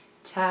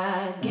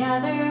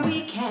Together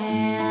we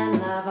can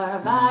love our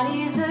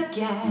bodies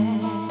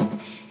again.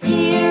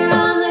 Here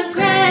on the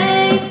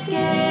Grayscale.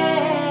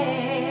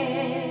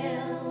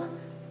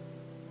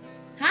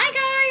 Hi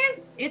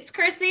guys, it's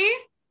Chrissy.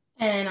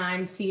 And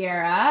I'm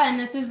Sierra, and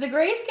this is the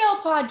Grayscale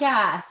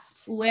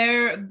podcast.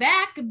 We're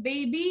back,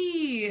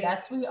 baby.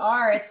 Yes, we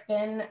are. It's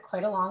been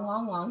quite a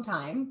long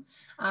time,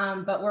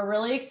 but we're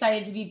really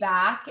excited to be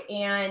back.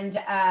 And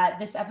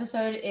this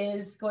episode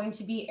is going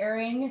to be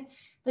airing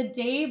the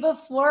day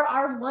before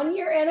our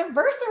 1-year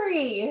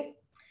anniversary.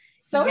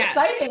 So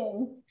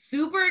exciting.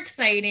 Super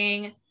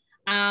exciting.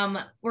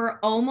 We're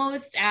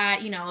almost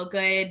at,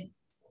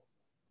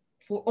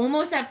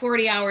 almost at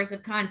 40 hours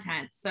of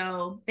content.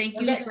 So thank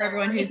you for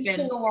everyone who's been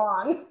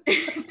along.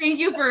 Thank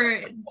you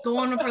for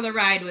going for the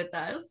ride with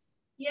us.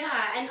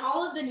 Yeah, and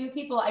all of the new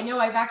people, I know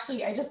I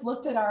just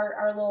looked at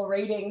our little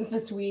ratings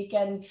this week,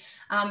 and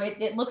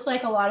it looks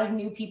like a lot of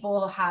new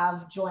people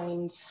have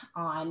joined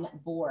on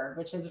board,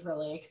 which is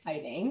really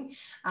exciting.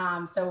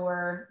 So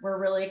we're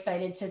really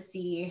excited to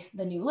see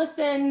the new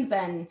listens,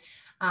 and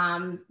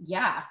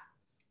yeah.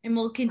 And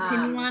we'll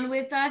continue on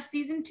with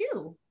season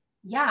 2.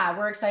 Yeah,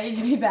 we're excited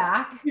to be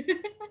back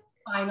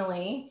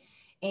finally.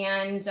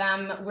 And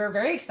we're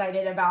very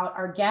excited about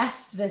our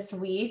guest this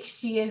week.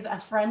 She is a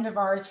friend of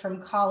ours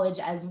from college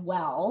as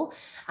well,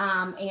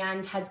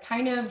 and has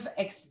kind of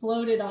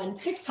exploded on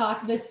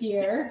TikTok this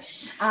year,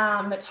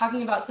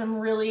 talking about some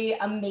really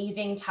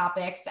amazing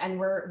topics. And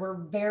we're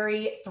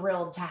very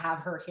thrilled to have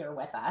her here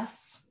with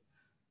us.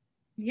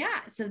 Yeah,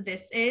 so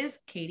this is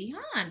Katie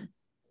Haan.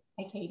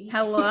 Hi, Katie.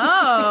 Hello.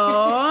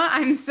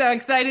 I'm so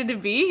excited to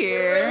be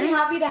here. We're really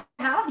happy to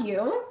have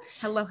you.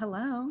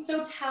 Hello.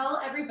 So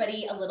tell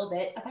everybody a little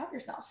bit about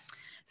yourself.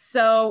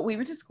 So we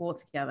went to school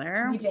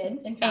together. We did,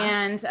 in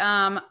fact. And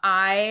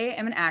I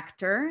am an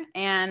actor,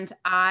 and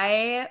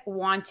I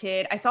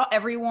saw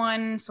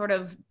everyone sort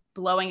of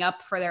blowing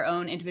up for their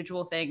own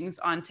individual things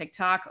on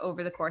TikTok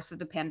over the course of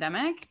the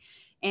pandemic.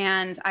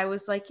 And I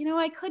was like,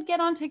 I could get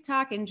on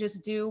TikTok and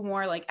just do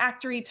more like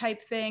actory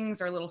type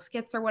things or little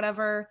skits or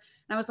whatever.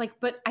 And I was like,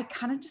 but I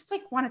kind of just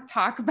want to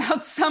talk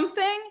about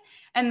something.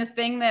 And the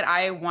thing that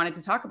I wanted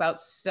to talk about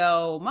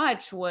so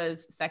much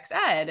was sex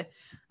ed.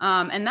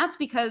 And that's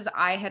because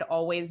I had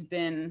always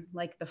been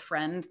like the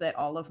friend that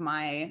all of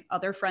my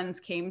other friends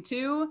came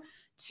to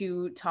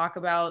talk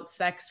about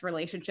sex,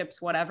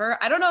 relationships, whatever.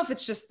 I don't know if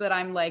it's just that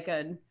I'm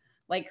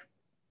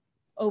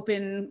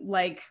open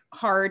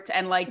heart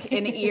and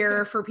an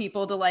ear for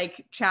people to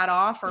chat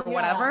off or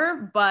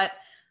whatever. But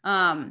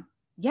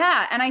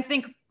yeah. And I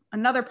think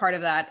another part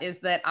of that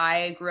is that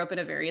I grew up in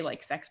a very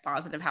sex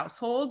positive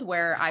household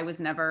where I was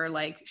never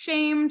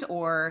shamed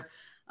or,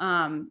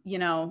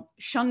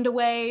 shunned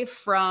away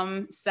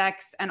from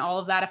sex and all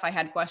of that. If I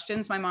had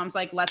questions, my mom's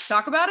like, let's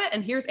talk about it.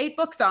 And here's 8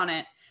 books on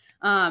it.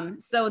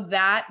 So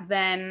that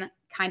then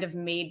kind of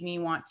made me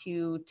want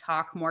to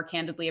talk more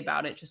candidly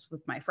about it just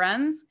with my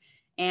friends.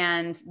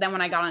 And then when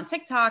I got on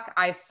TikTok,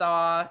 I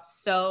saw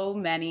so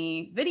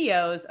many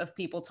videos of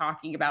people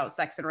talking about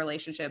sex and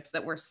relationships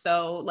that were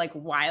so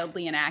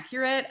wildly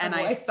inaccurate. And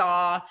I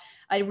saw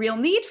a real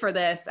need for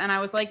this. And I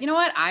was like, you know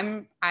what?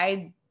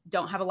 I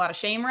don't have a lot of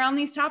shame around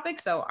these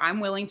topics, so I'm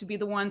willing to be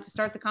the one to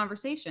start the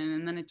conversation.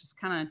 And then it just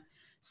kind of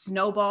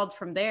snowballed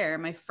from there.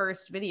 My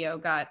first video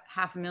got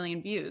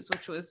 500,000 views,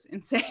 which was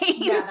insane.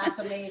 Yeah, that's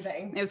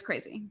amazing. It was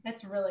crazy.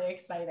 That's really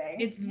exciting.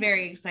 It's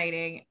very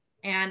exciting.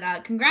 And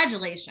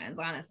congratulations,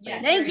 honestly.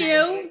 Yes, thank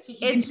you. You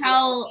can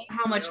tell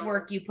how much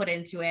work you put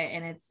into it,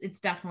 and it's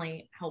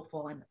definitely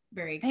helpful and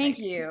very exciting. Thank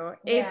you.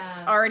 Yeah. It's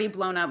already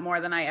blown up more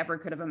than I ever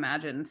could have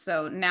imagined.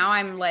 So now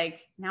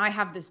now I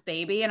have this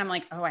baby, and I'm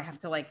like, oh, I have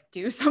to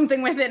do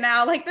something with it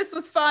now. This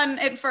was fun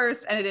at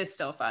first, and it is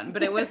still fun,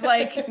 but it was now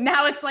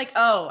it's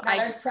now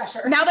there's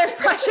pressure. Now there's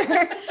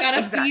pressure.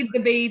 Gotta feed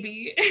the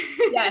baby.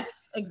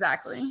 Yes,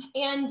 exactly.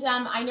 And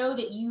I know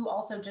that you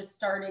also just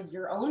started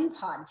your own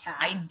podcast.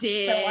 I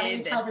did. So why don't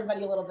you tell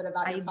everybody a little bit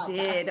about your podcast?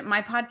 I did.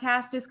 My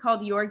podcast is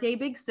called Your Gay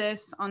Big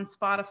Sis on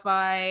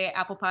Spotify,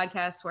 Apple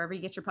Podcasts, wherever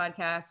you get your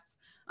podcasts.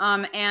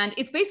 And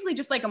it's basically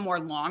just a more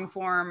long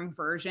form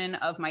version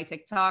of my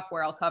TikTok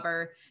where I'll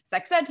cover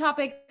sex ed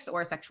topics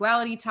or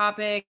sexuality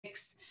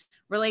topics,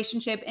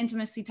 relationship,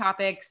 intimacy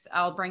topics.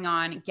 I'll bring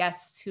on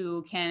guests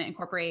who can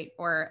incorporate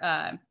or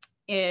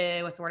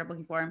what's the word I'm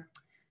looking for?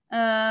 Here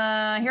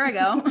I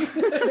go.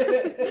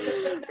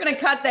 I'm gonna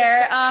cut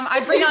there. I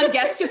bring on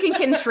guests who can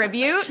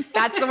contribute.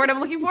 That's the word I'm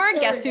looking for.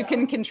 Guests who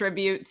can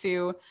contribute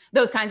to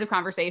those kinds of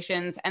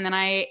conversations. And then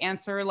I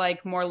answer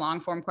more long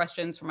form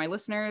questions from my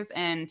listeners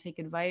and take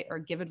advice or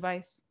give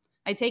advice.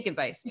 I take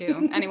advice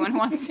too. Anyone who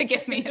wants to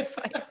give me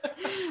advice.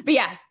 But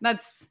yeah,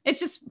 it's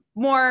just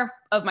more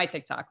of my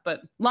TikTok, but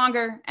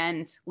longer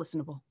and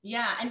listenable.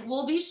 Yeah. And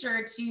we'll be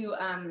sure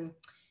to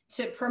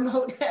to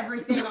promote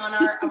everything on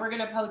we're going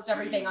to post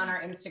everything on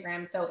our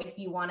Instagram. So if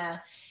you want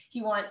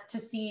to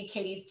see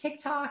Katie's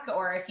TikTok,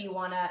 or if you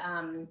want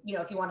to,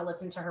 if you want to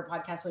listen to her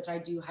podcast, which I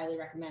do highly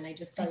recommend, I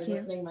just started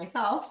listening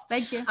myself.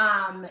 Thank you.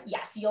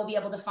 Yes, you'll be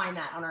able to find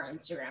that on our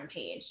Instagram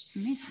page.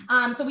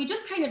 Amazing. So we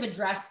just kind of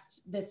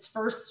addressed this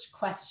first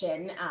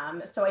question.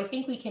 So I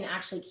think we can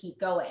actually keep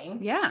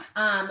going. Yeah.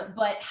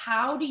 But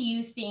how do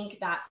you think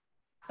that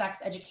sex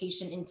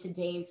education in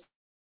today's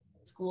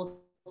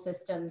school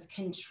systems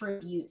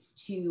contributes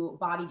to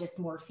body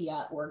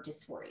dysmorphia or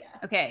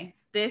dysphoria? Okay,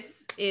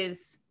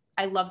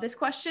 I love this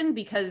question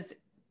because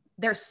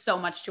there's so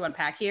much to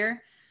unpack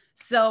here.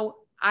 So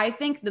I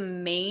think the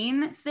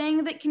main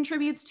thing that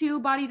contributes to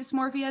body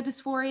dysmorphia,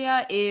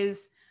 dysphoria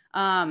is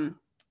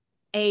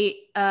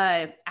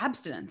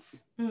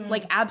abstinence,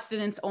 like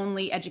abstinence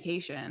only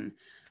education.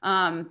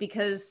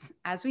 Because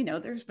as we know,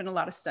 there's been a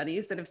lot of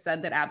studies that have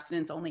said that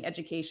abstinence only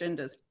education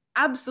does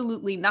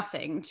absolutely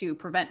nothing to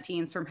prevent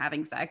teens from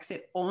having sex.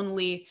 It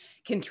only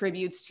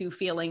contributes to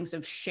feelings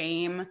of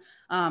shame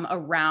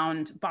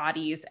around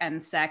bodies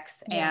and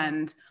sex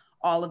and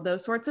all of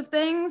those sorts of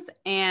things.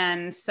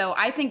 And so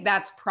I think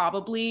that's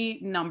probably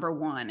number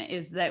one,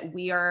 is that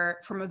we are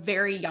from a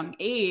very young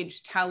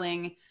age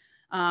telling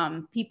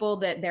people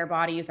that their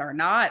bodies are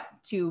not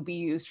to be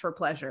used for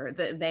pleasure,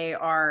 that they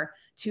are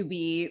to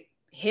be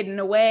hidden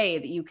away,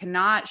 that you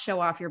cannot show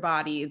off your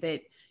body,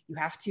 that you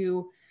have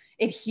to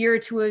adhere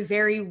to a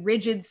very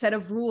rigid set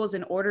of rules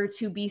in order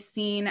to be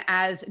seen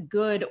as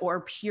good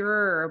or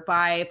pure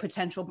by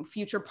potential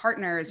future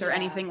partners or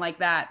anything like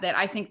that. That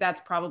I think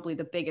that's probably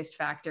the biggest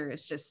factor,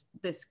 is just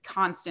this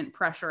constant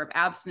pressure of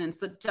abstinence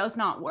that does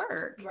not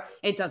work. Right.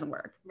 It doesn't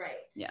work. Right.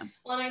 Yeah.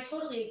 Well, and I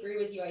totally agree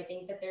with you. I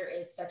think that there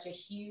is such a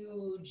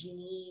huge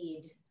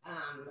need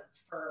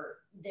for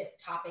this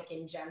topic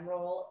in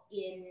general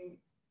in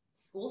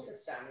school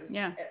systems,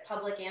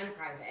 public and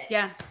private.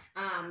 Yeah.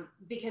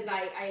 Because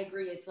I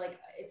agree. It's like,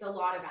 it's a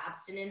lot of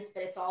abstinence,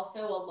 but it's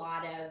also a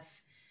lot of,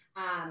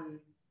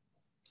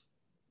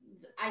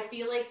 I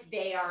feel like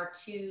they are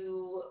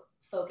too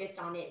focused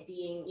on it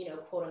being,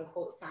 quote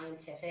unquote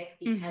scientific,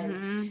 because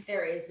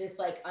there is this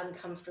like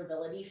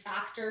uncomfortability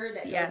factor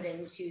that goes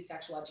into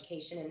sexual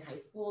education in high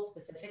school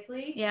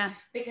specifically. Yeah.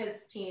 Because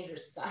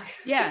teenagers suck.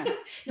 Yeah.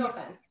 No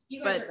offense.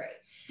 You guys are great.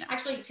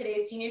 Actually,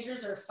 today's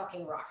teenagers are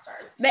fucking rock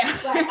stars.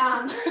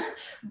 Yeah.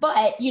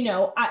 But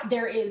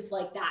there is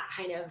like that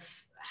kind of,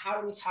 how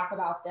do we talk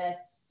about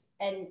this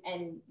and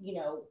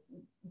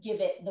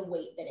give it the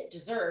weight that it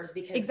deserves,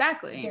 because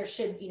there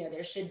should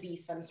be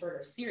some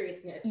sort of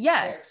seriousness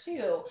there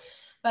too.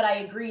 But I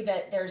agree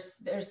that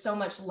there's so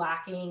much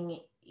lacking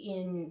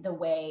in the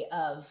way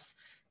of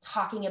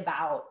talking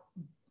about,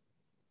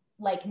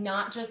 like,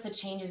 not just the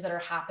changes that are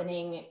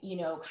happening,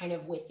 kind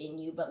of within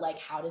you, but like,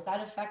 how does that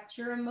affect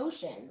your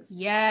emotions?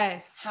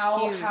 Yes.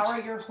 How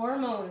are your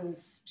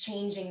hormones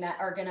changing that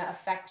are going to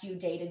affect you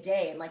day to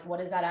day? And like, what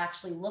does that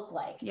actually look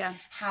like? Yeah.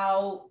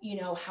 How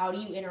do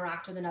you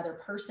interact with another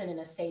person in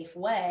a safe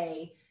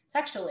way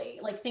sexually?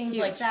 Like things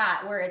like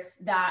that, where it's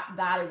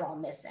that is all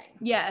missing.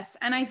 Yes.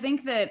 And I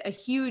think that a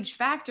huge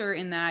factor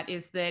in that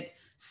is that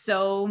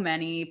so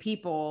many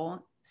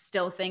people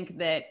still think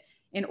that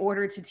in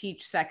order to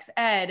teach sex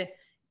ed,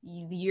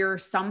 you're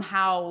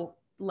somehow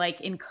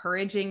like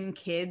encouraging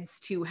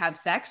kids to have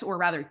sex, or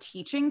rather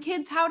teaching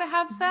kids how to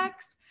have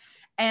sex.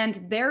 And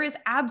there is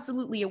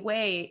absolutely a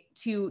way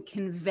to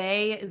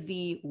convey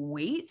the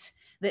weight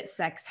that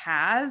sex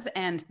has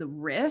and the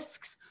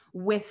risks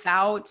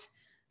without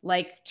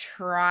like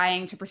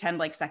trying to pretend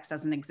like sex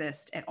doesn't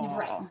exist at all,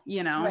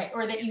 Right.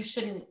 Or that you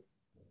shouldn't,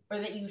 or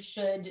that you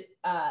should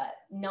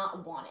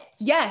not want it.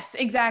 Yes,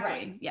 exactly.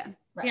 Right. Yeah.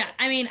 Right. Yeah.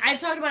 I mean, I've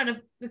talked about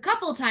it a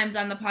couple of times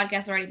on the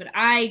podcast already, but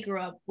I grew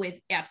up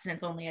with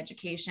abstinence only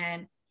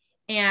education,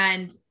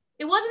 and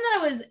it wasn't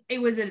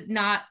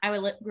that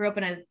I grew up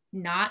in a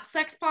not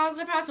sex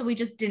positive house, but we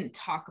just didn't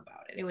talk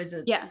about it. It was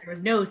there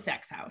was no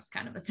sex house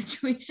kind of a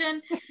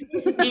situation.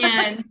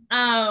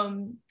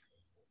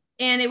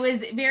 And it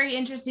was very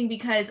interesting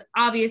because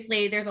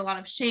obviously there's a lot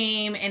of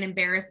shame and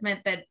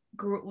embarrassment that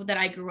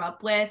I grew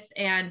up with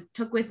and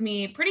took with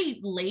me pretty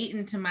late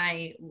into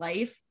my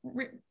life,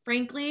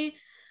 frankly,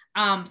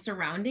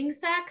 surrounding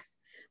sex.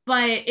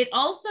 But it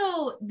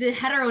also, the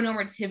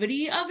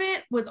heteronormativity of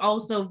it was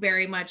also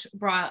very much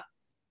brought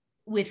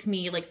with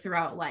me like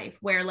throughout life,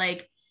 where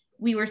like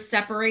we were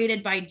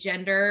separated by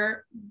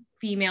gender,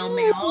 female,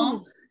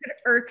 male. It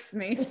irks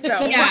me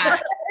so yeah.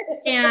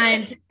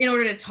 And in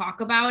order to talk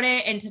about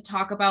it and to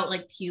talk about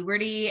like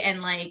puberty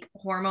and like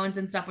hormones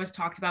and stuff was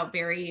talked about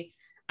very,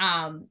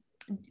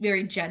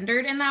 very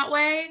gendered in that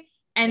way.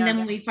 And then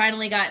when we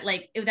finally got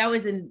like, that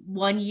was in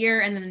 1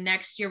 year, and then the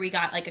next year we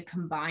got like a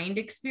combined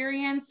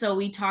experience. So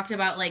we talked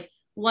about like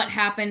what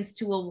happens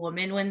to a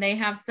woman when they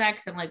have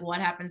sex and like what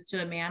happens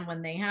to a man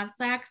when they have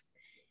sex.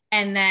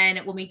 And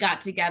then when we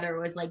got together,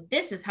 it was like,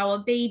 this is how a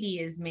baby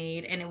is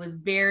made. And it was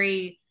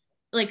very,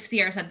 like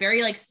Sierra said,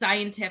 very like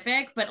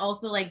scientific, but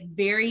also like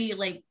very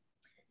like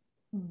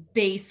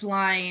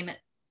baseline,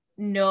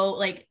 no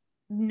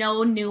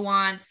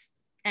nuance,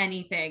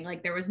 anything.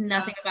 Like there was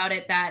nothing about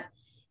it that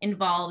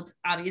involved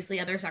obviously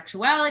other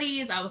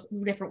sexualities,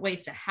 different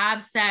ways to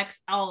have sex.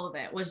 All of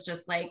it was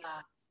just like,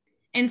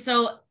 and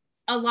so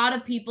a lot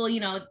of people, you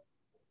know,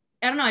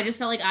 I don't know, I just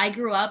felt like I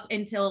grew up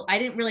until I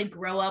didn't really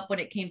grow up when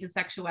it came to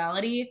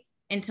sexuality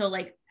until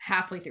like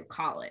halfway through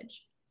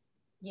college.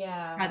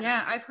 Yeah,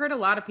 I've heard a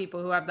lot of people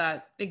who have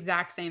that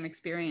exact same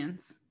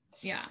experience.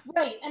 Yeah.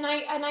 Right. And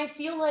I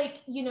feel like,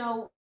 you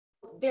know,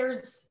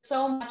 there's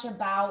so much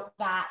about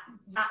that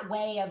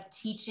way of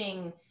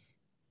teaching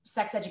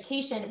sex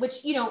education,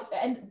 which, you know,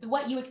 and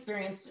what you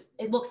experienced,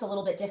 it looks a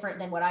little bit different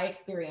than what I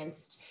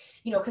experienced,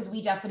 you know, because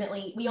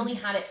we only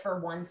had it for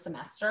one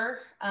semester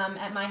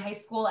at my high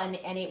school, and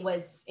it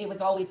was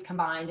always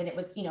combined, and it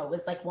was, you know, it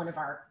was like one of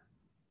our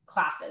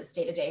classes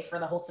day to day for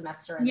the whole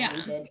semester. And then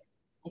we did,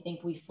 I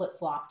think we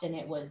flip-flopped and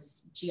it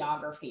was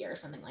geography or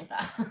something like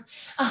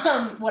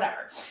that.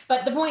 Whatever.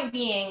 But the point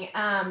being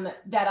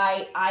that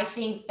I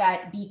think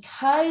that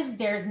because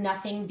there's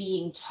nothing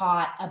being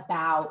taught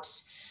about,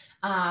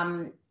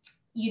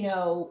 you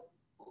know,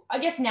 I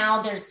guess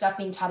now there's stuff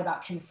being taught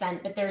about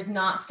consent, but there's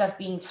not stuff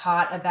being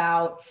taught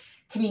about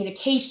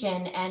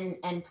communication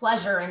and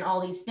pleasure and all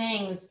these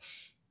things.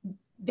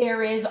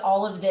 There is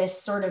all of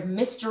this sort of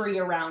mystery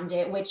around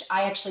it, which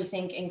I actually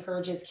think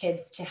encourages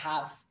kids to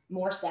have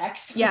more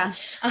sex. Yeah.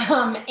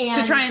 And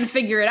to try and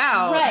figure it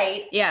out.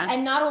 Right. Yeah.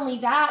 And not only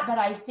that, but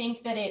I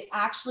think that it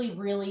actually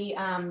really,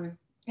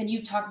 and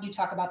you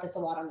talk about this a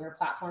lot on your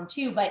platform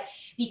too, but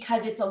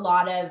because it's a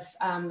lot of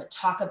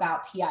talk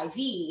about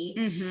PIV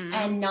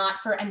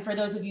and for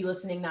those of you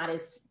listening, that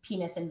is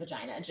penis and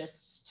vagina,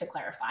 just to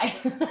clarify,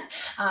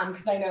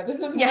 because I know this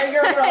is more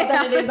your world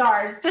than it is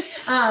ours.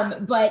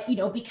 But, you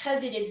know,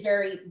 because it is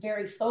very,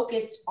 very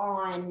focused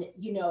on,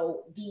 you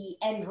know, the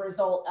end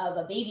result of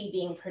a baby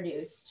being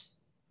produced,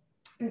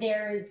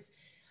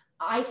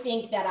 I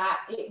think that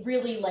it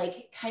really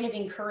like kind of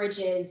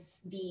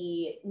encourages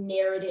the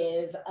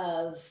narrative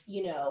of,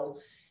 you know,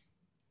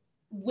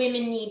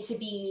 women need to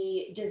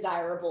be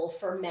desirable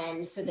for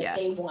men so that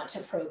they want to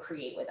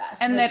procreate with us.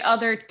 And that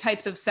other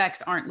types of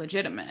sex aren't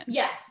legitimate.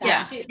 Yes,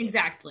 that too.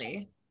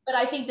 Exactly. But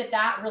I think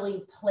that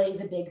really plays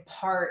a big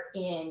part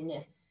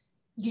in,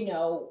 you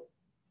know,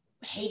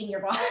 hating your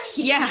body.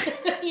 Yeah.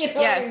 You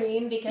know what I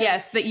mean?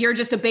 Because that you're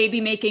just a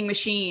baby making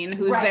machine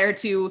who's there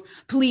to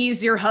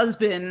please your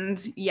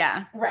husband.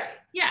 Yeah. Right.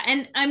 Yeah.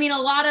 And I mean,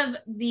 a lot of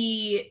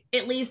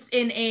at least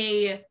in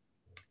a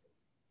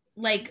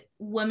like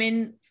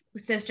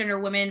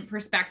cisgender women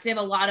perspective,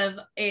 a lot of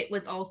it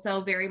was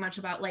also very much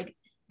about like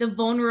the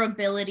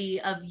vulnerability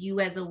of you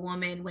as a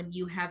woman when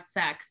you have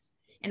sex.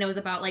 And it was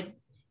about like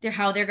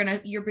you're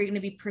going to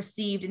be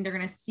perceived and they're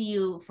going to see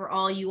you for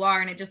all you are.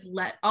 And it just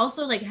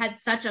also like had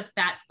such a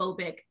fat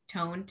phobic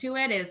tone to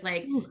it. Is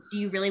like, do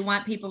you really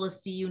want people to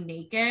see you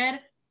naked?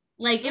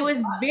 Like it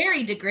was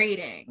very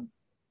degrading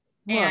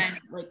and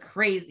like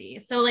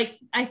crazy. So like,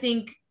 I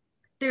think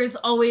there's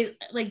always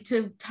like,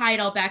 to tie it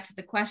all back to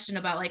the question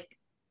about like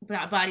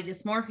body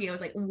dysmorphia,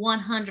 was like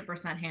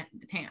 100% hand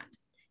in hand,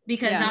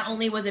 because not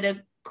only was it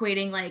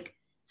equating like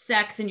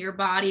sex in your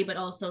body, but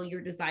also your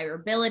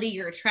desirability,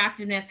 your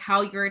attractiveness,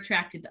 how you're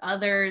attracted to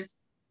others,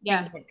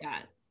 things like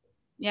that.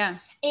 Yeah.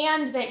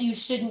 And that you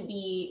shouldn't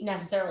be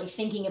necessarily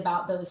thinking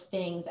about those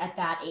things at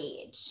that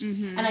age.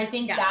 And I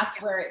think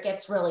that's where it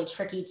gets really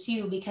tricky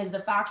too, because the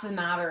fact of the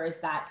matter is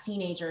that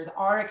teenagers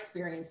are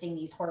experiencing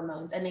these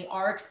hormones and they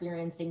are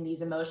experiencing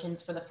these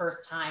emotions for the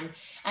first time.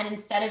 And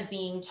instead of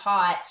being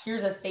taught,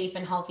 here's a safe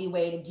and healthy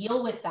way to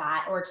deal with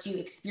that or to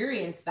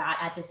experience that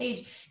at this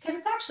age, because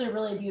it's actually a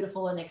really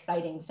beautiful and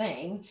exciting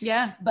thing.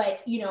 Yeah.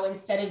 But, you know,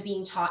 instead of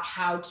being taught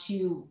how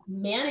to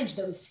manage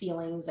those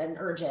feelings and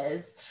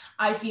urges,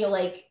 I feel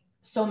like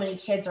so many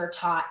kids are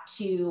taught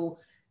to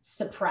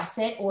suppress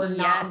it or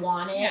not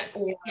want it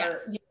or,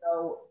 you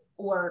know,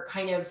 or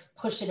kind of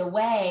push it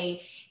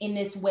away in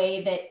this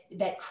way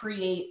that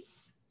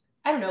creates,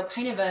 I don't know,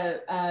 kind of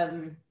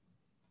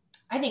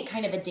I think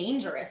kind of a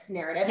dangerous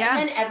narrative.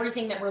 And then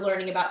everything that we're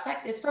learning about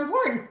sex is from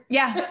porn.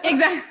 Yeah,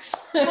 exactly.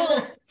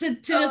 Well, to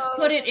just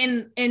put it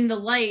in the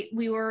light,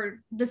 we were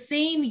the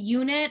same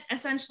unit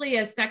essentially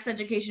as sex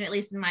education, at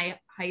least in my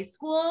high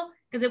school,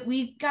 because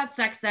we got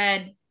sex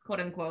ed, quote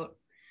unquote,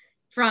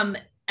 from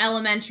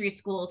elementary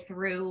school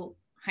through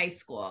high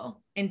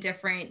school in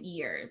different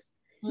years.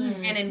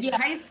 And in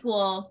high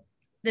school,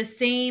 the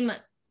same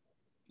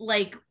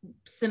like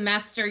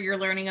semester you're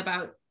learning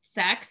about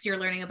sex, you're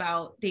learning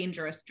about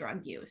dangerous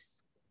drug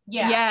use.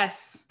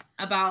 Yes.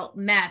 About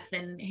meth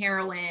and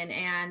heroin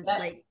and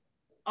like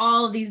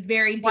all of these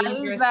very dangerous.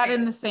 Why is that things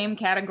in the same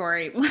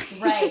category?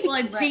 Right. Well,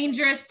 it's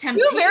dangerous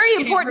temptation. Very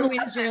important. It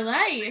ruins your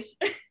life.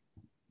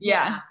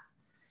 Yeah.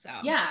 So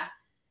yeah.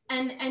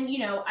 And you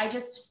know,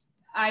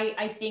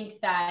 I think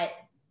that,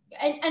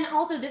 and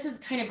also this is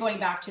kind of going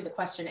back to the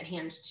question at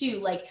hand too.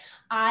 Like,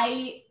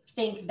 I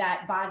think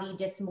that body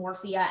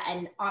dysmorphia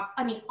and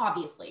I mean,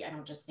 obviously, I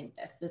don't just think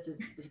this is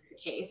the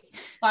case.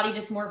 Body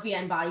dysmorphia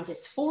and body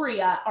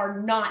dysphoria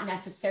are not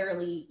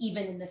necessarily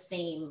even in the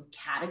same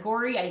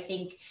category. I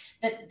think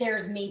that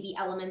there's maybe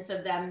elements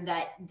of them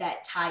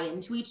that tie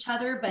into each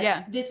other,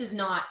 but this is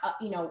not,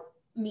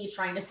 me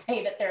trying to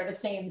say that they're the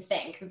same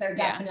thing, because they're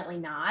definitely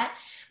not.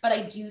 But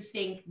I do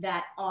think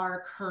that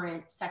our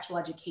current sexual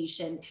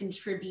education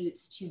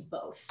contributes to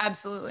both.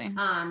 Absolutely.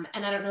 And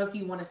I don't know if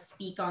you want to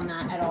speak on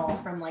that at all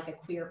from like a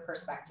queer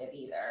perspective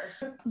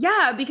either.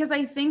 Yeah, because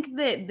I think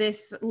that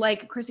this,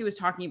 like Chrissy was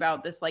talking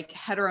about, this like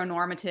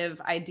heteronormative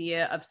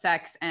idea of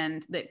sex,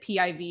 and that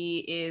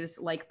PIV is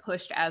like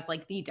pushed as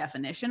like the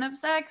definition of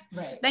sex.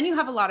 Right. Then you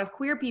have a lot of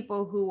queer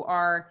people who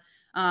are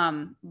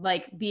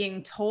like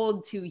being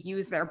told to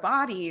use their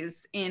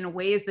bodies in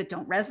ways that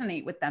don't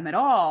resonate with them at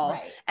all.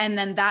 Right. And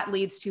then that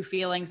leads to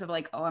feelings of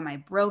like, oh, am I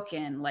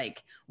broken?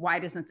 Like, why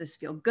doesn't this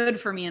feel good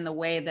for me in the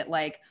way that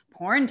like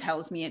porn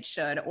tells me it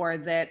should, or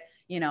that,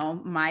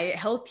 my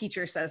health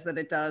teacher says that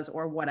it does,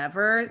 or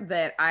whatever.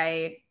 That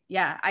I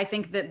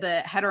think that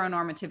the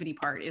heteronormativity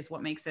part is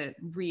what makes it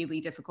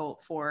really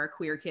difficult for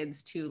queer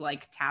kids to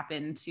like tap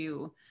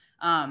into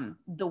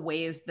the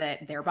ways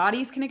that their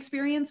bodies can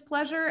experience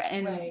pleasure,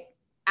 and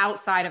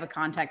outside of a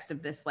context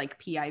of this like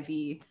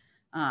PIV,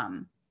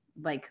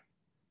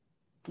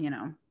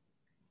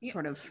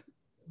 sort of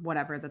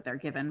whatever that they're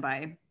given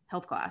by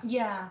health class.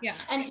 Yeah.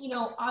 And,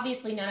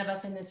 obviously none of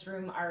us in this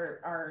room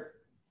are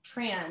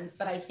trans,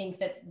 but I think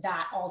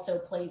that also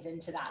plays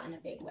into that in a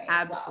big way.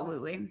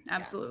 Absolutely.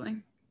 Absolutely.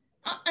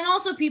 And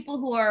also people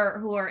who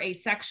are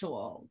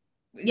asexual.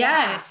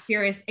 Yes.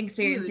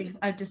 Experiencing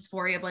a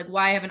dysphoria of like,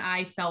 why haven't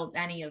I felt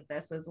any of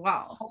this as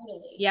well?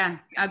 Totally. Yeah,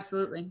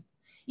 absolutely.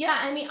 Yeah.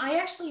 I mean,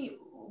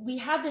 we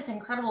had this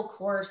incredible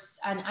course,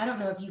 and I don't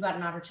know if you got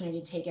an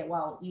opportunity to take it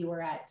while you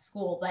were at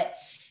school, but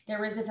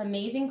there was this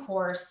amazing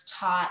course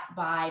taught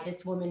by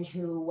this woman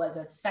who was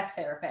a sex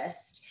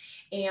therapist.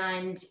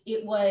 And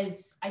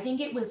I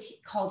think it was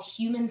called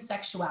Human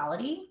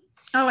Sexuality.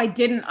 Oh, I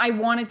didn't. I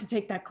wanted to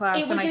take that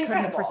class and I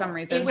couldn't for some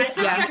reason. It was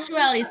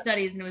sexuality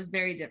studies, and it was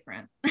very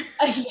different. But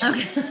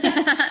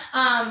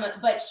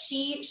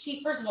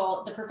she, first of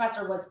all, the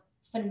professor was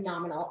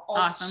phenomenal.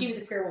 Awesome. She was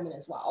a queer woman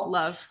as well.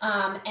 Love.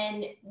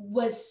 And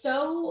was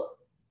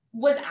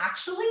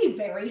actually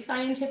very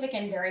scientific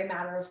and very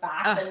matter of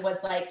fact, and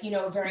was like,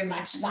 very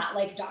much that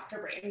like Dr.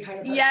 Brain kind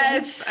of person.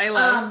 Yes, I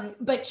love.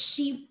 But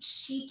she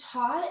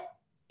taught,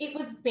 it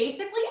was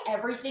basically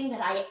everything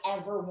that I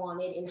ever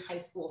wanted in high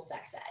school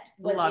sex ed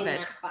was in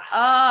that class. Oh,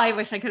 I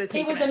wish I could have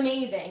taken it. It was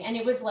amazing. And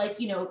it was like,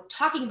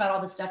 talking about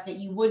all the stuff that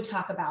you would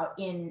talk about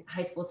in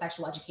high school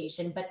sexual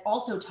education, but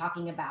also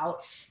talking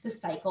about the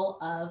cycle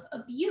of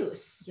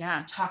abuse.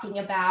 Yeah. Talking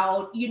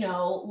about,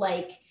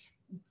 like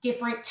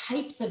different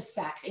types of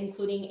sex,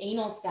 including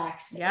anal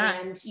sex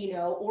and,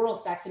 oral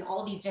sex and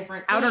all of these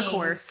different things. Outer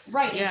course.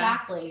 Right,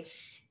 exactly.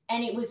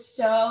 And it was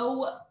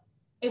so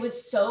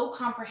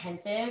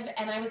comprehensive.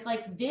 And I was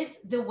like,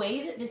 the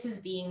way that this is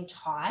being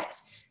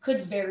taught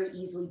could very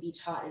easily be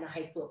taught in a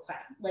high school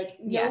class. Like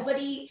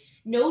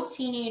no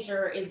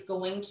teenager is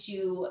going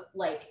to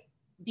like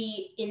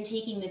be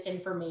intaking this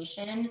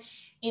information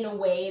in a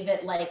way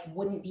that like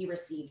wouldn't be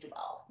received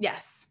well.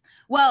 Yes.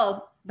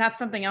 Well, that's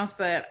something else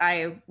that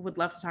I would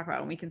love to talk about,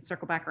 and we can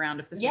circle back around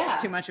if this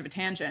is too much of a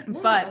tangent. No,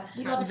 but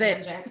we love a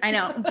tangent. I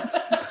know.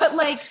 But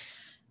like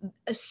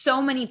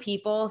so many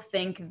people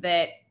think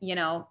that,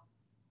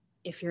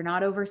 if you're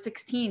not over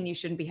 16, you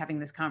shouldn't be having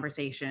this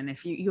conversation.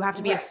 If you have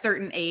to be a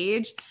certain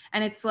age.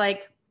 And it's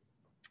like,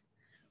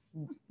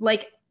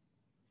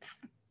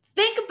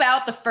 think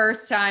about the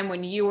first time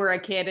when you were a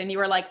kid and you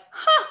were like,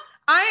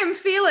 I am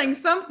feeling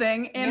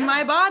something in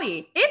my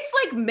body. It's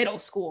like middle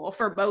school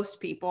for most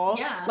people.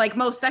 Yeah. Like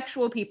most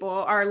sexual people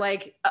are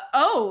like,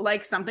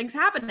 like something's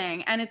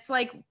happening. And it's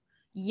like,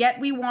 yet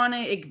we want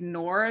to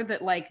ignore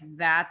that, like,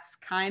 that's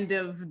kind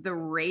of the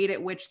rate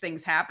at which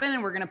things happen.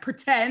 And we're going to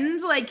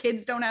pretend like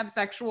kids don't have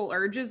sexual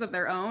urges of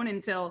their own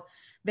until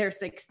they're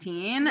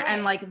 16. Right.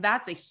 And like,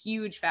 that's a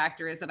huge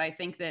factor, is that I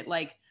think that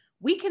like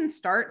we can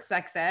start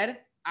sex ed,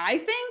 I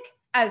think,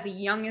 as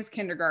young as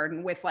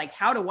kindergarten with like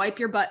how to wipe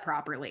your butt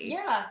properly.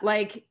 Yeah.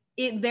 Like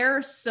there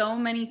are so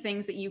many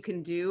things that you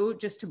can do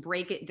just to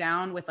break it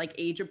down with like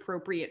age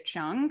appropriate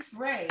chunks.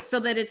 Right. So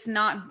that it's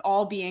not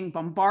all being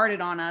bombarded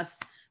on us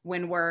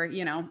when we're,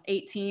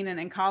 18 and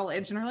in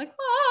college and we're like,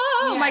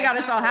 oh my God, exactly.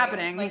 It's all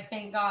happening. Like,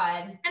 thank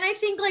God. And I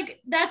think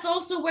like, that's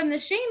also when the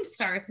shame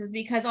starts, is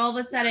because all of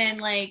a sudden,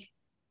 like,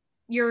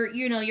 you're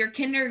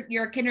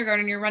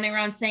kindergarten, you're running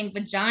around saying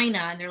vagina,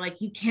 and they're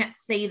like, you can't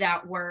say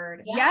that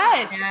word.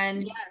 Yes.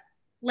 And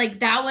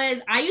like,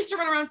 I used to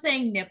run around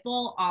saying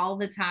nipple all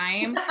the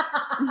time.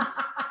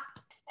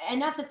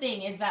 And that's the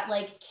thing, is that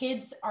like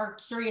kids are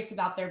curious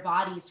about their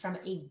bodies from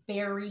a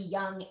very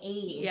young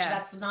age. Yes.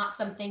 That's not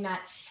something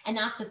that, and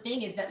that's the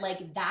thing, is that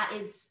like that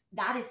is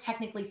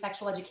technically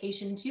sexual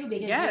education too,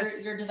 because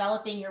Yes. you're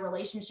developing your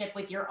relationship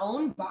with your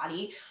own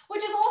body,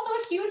 which is also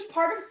a huge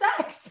part of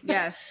sex.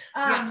 Yes.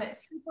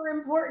 Super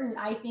important,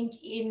 I think,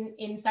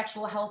 in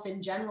sexual health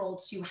in general,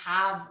 to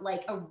have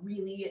like a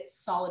really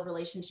solid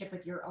relationship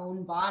with your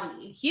own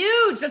body.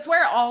 Huge. That's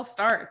where it all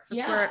starts. That's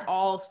Yeah. where it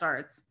all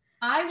starts.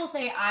 I will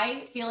say,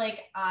 I feel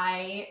like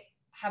I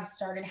have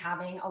started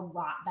having a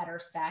lot better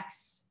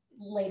sex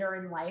later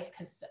in life,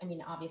 because I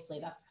mean,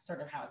 obviously that's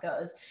sort of how it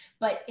goes,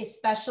 but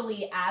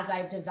especially as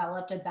I've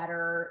developed a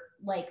better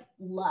like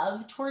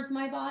love towards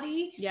my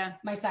body,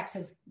 my sex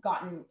has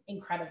gotten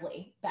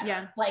incredibly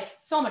better, like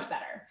so much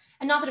better.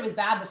 And not that it was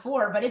bad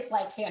before, but it's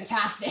like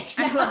fantastic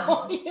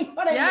now. You know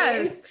what I mean?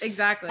 Yes,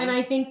 exactly. And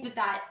I think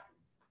that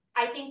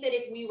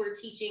if we were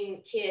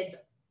teaching kids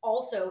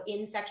also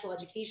in sexual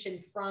education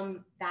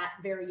from that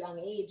very young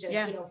age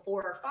of,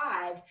 4 or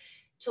 5,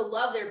 to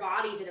love their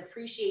bodies and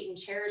appreciate and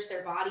cherish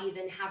their bodies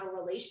and have a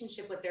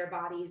relationship with their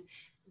bodies,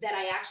 that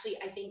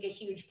I think a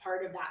huge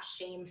part of that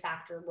shame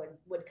factor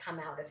would come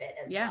out of it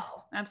as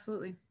well.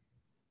 Absolutely.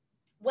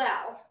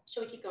 Well,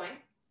 shall we keep going?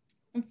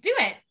 Let's do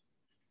it.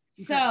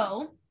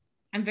 So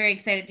I'm very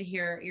excited to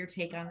hear your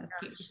take on this,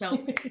 Katie.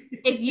 So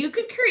if you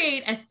could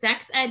create a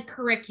sex ed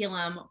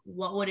curriculum,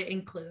 what would it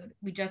include?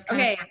 We just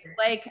kind of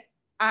like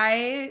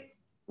I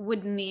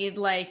would need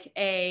like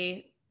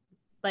a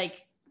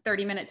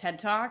 30-minute TED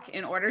Talk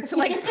in order to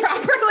like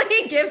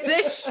properly give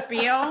this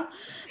spiel,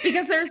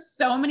 because there's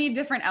so many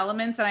different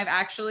elements, and I've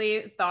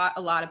actually thought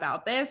a lot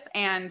about this,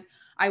 and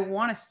I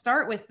want to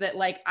start with that.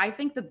 Like, I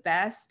think the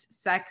best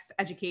sex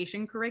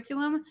education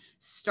curriculum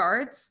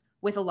starts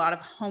with a lot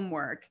of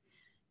homework.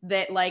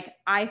 That like,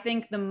 I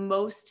think the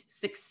most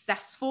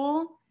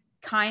successful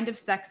kind of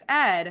sex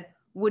ed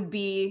would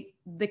be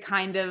the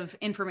kind of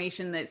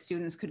information that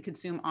students could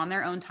consume on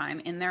their own time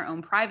in their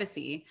own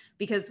privacy.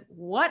 Because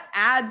what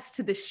adds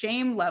to the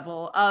shame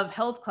level of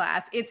health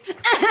class, it's Timmy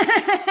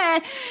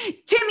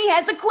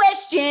has a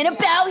question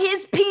about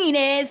his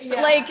penis.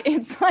 Like,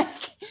 it's like,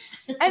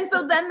 and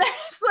so then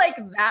there's like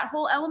that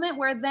whole element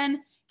where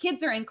then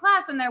kids are in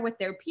class and they're with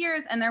their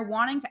peers and they're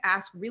wanting to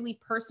ask really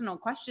personal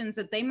questions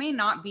that they may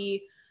not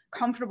be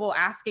comfortable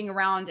asking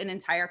around an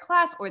entire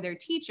class or their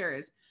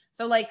teachers.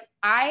 So like,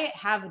 I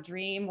have a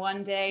dream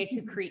one day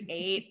to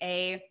create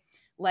a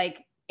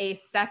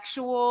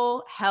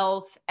sexual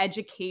health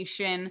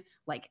education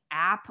like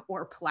app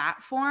or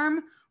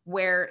platform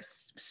where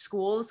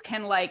schools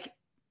can like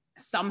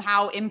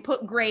somehow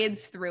input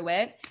grades through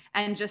it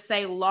and just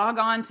say, log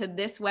on to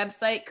this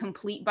website,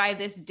 complete by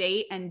this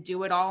date, and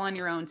do it all on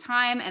your own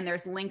time. And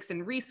there's links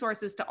and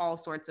resources to all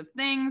sorts of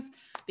things,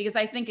 because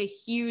I think a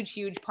huge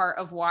part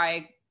of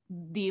why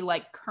the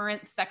like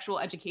current sexual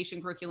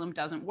education curriculum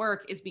doesn't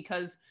work is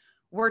because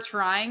we're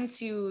trying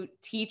to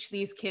teach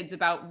these kids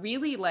about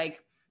really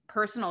like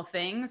personal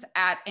things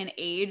at an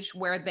age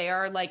where they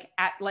are like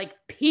at like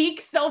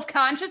peak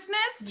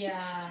self-consciousness.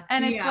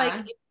 And it's like,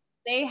 if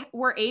they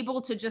were able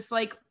to just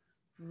like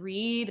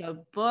read a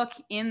book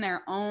in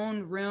their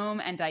own room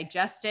and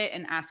digest it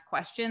and ask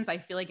questions, I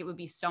feel like it would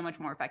be so much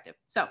more effective.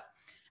 So,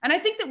 and I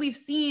think that we've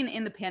seen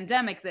in the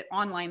pandemic that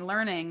online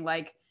learning,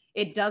 like,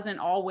 it doesn't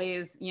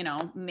always,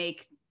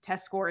 make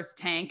test scores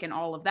tank and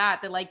all of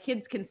that, that like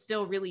kids can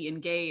still really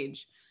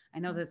engage. I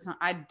know that's not,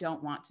 I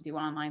don't want to do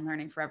online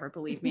learning forever,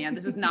 believe me. And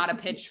this is not a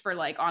pitch for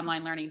like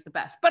online learning is the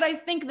best, but I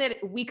think that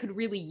we could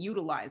really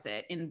utilize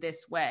it in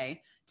this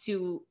way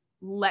to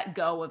let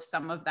go of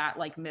some of that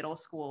like middle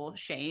school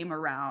shame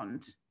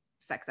around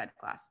sex ed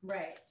class.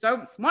 Right. So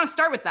I want to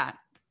start with that.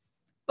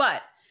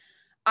 But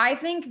I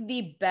think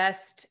the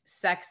best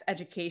sex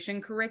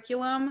education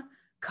curriculum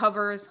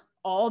covers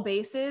all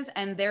bases,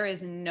 and there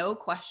is no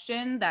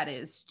question that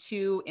is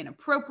too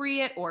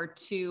inappropriate or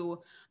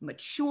too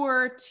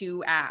mature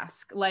to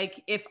ask.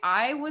 Like, if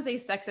I was a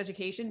sex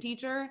education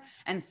teacher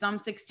and some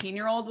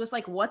 16-year-old was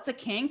like, what's a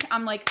kink?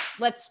 I'm like,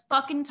 let's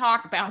fucking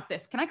talk about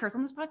this. Can I curse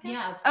on this podcast?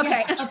 Yeah.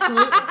 Okay. Yeah,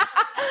 absolutely.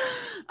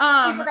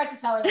 I forgot to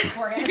tell her that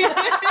beforehand.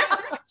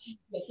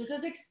 Yes, this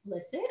is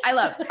explicit. I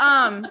love.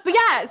 But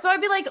yeah, so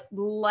I'd be like,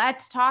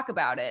 let's talk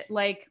about it.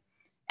 Like,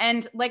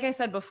 and like I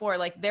said before,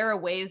 like there are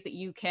ways that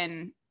you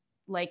can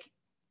like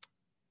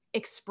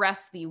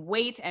express the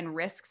weight and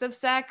risks of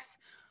sex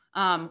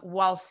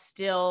while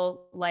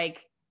still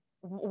like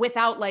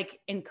without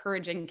like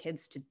encouraging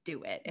kids to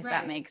do it, if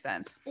that makes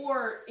sense.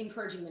 Or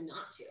encouraging them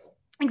not to.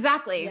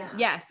 Exactly. Yeah.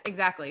 Yes,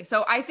 exactly.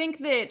 So I think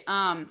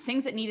that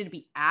things that needed to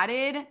be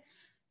added,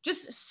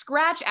 just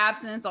scratch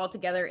abstinence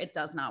altogether. It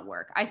does not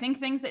work. I think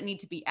things that need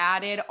to be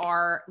added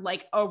are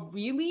like a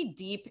really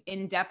deep,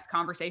 in-depth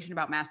conversation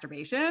about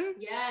masturbation.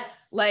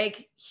 Yes.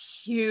 Like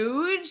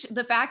huge.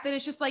 The fact that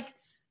it's just like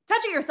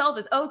touching yourself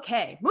is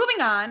okay.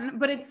 Moving on.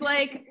 But it's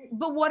like,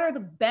 but what are the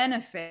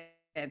benefits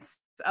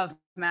of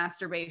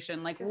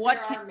masturbation. Like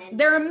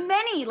there are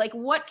many, like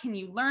what can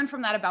you learn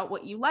from that about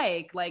what you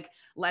like? Like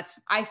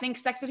I think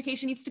sex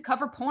education needs to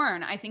cover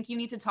porn. I think you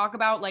need to talk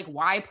about like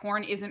why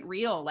porn isn't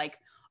real, like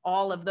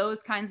all of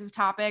those kinds of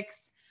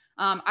topics.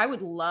 I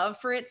would love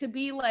for it to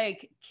be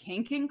like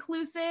kink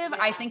inclusive. Yeah.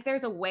 I think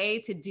there's a way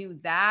to do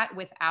that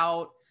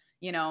without,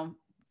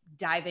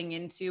 diving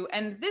into,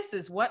 and this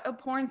is what a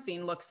porn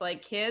scene looks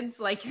like, kids.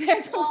 Like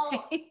there's that's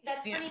funny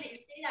that you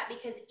say that,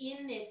 because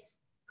in this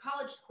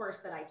college course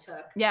that I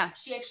took,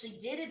 she actually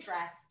did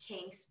address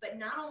kinks, but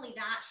not only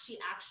that, she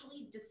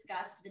actually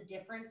discussed the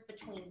difference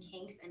between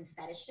kinks and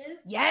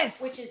fetishes.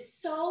 Yes. Which is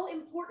so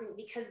important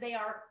because they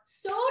are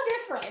so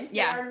different.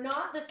 Yeah. They are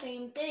not the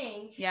same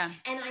thing. Yeah.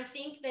 And I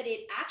think that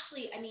it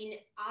actually,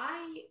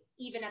 I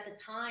even at the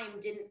time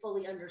didn't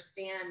fully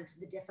understand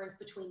the difference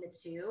between the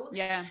two.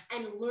 Yeah.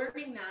 And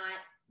learning that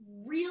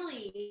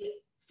really,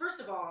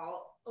 first of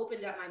all,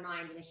 opened up my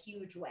mind in a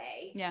huge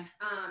way. Yeah.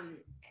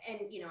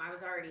 And I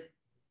was already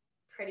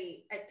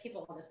pretty,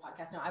 people on this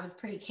podcast know I was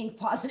pretty kink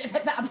positive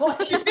at that point.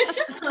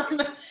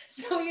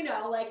 So,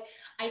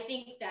 I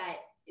think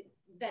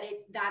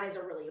that is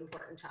a really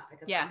important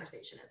topic of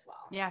conversation as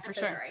well. Yeah, for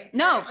sure. Sorry.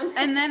 No.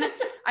 And then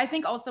I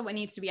think also what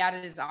needs to be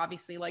added is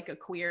obviously like a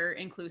queer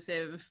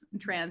inclusive,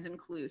 trans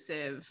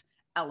inclusive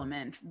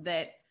element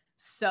that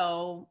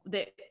so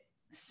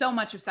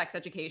much of sex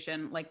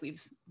education, like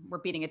we're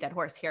beating a dead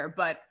horse here,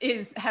 but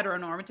is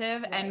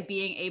heteronormative. Right. And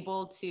being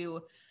able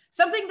to,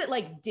 something that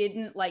like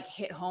didn't like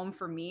hit home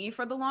for me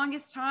for the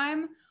longest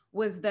time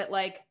was that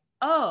like,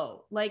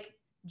 oh, like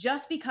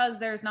just because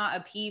there's not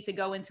a P to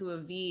go into a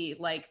V,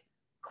 like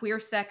queer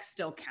sex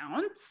still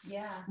counts.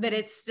 Yeah. That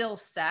it's still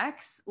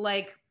sex.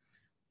 Like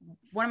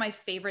one of my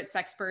favorite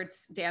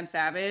sexperts, Dan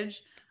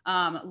Savage,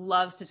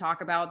 loves to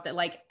talk about that,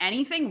 like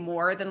anything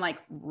more than like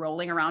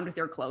rolling around with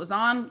your clothes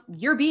on,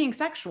 you're being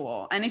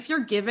sexual. And if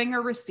you're giving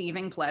or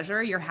receiving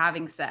pleasure, you're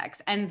having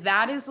sex. And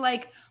that is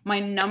like my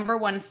number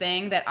one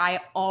thing that I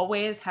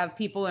always have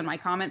people in my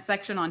comment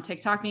section on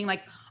TikTok being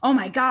like, oh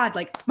my God,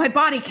 like my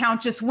body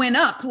count just went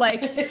up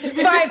like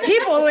 5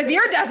 people with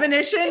your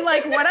definition,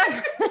 like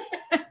whatever.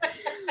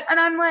 And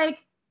I'm like,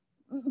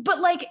 but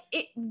like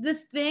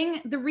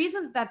the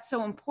reason that's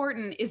so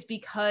important is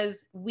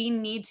because we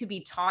need to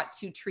be taught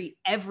to treat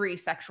every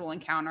sexual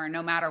encounter,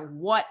 no matter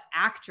what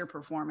act you're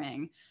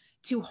performing,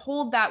 to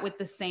hold that with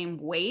the same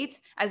weight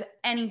as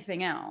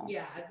anything else.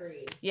 Yeah,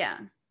 agreed. Yeah.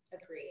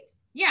 Agreed.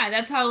 Yeah,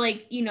 that's how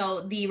like,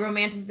 the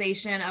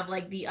romanticization of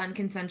like the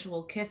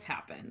unconsensual kiss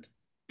happened.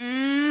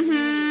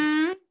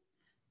 Mm-hmm.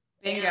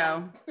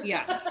 Bingo.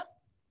 Yeah.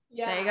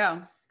 Yeah. There you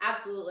go.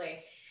 Absolutely.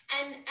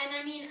 And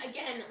I mean,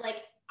 again, like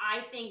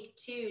I think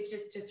too,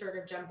 just to sort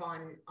of jump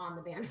on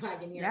the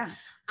bandwagon here. Yeah.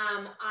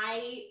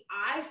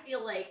 I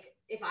feel like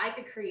if I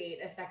could create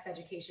a sex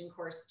education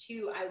course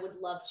too, I would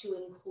love to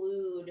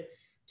include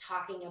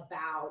talking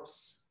about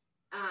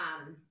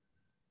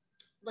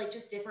like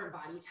just different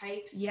body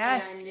types.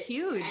 Yes, and,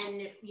 huge.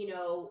 And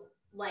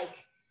like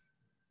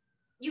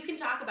you can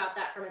talk about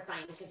that from a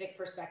scientific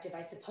perspective,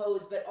 I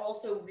suppose, but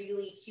also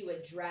really to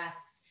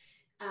address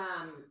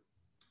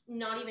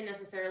not even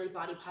necessarily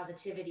body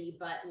positivity,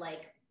 but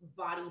like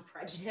body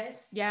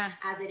prejudice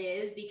as it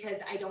is, because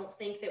I don't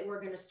think that we're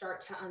going to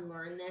start to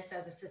unlearn this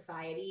as a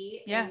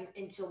society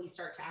until we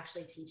start to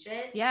actually teach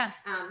it. Yeah.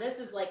 This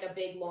is like a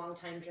big long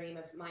time dream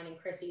of mine and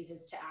Chrissy's,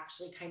 is to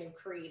actually kind of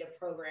create a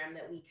program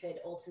that we could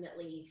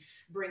ultimately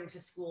bring to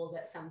schools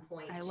at some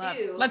point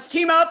too. Let's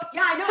team up.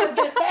 Yeah, I know. I was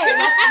going to say,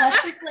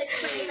 let's just like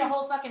create a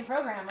whole fucking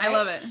program. Right? I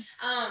love it.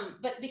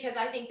 But because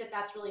I think that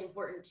that's really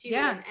important too.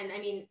 Yeah. And I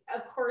mean,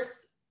 of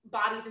course,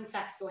 bodies and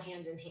sex go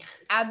hand in hand.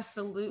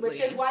 Absolutely.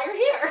 Which is why you're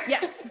here.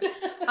 Yes.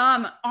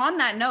 On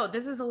that note,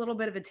 this is a little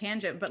bit of a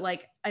tangent, but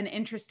like an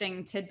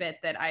interesting tidbit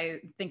that I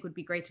think would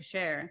be great to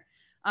share.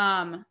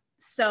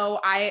 So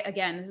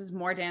again, this is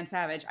more Dan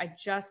Savage. I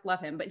just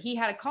love him, but he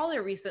had a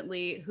caller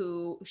recently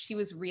who she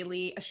was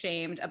really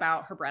ashamed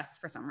about her breasts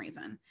for some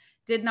reason,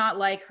 did not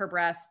like her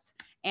breasts.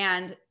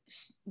 And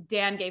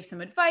Dan gave some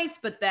advice,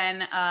 but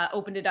then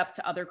opened it up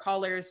to other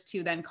callers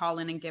to then call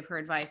in and give her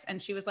advice. And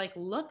she was like,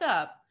 look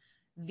up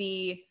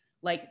the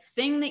like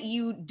thing that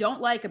you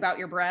don't like about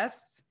your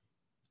breasts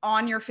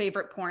on your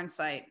favorite porn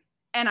site.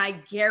 And I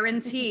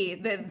guarantee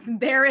that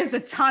there is a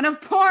ton of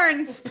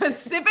porn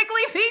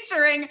specifically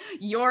featuring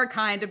your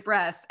kind of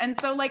breasts. And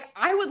so like,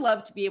 I would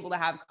love to be able to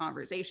have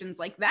conversations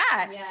like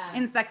that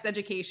in sex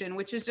education,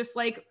 which is just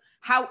like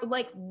how,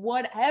 like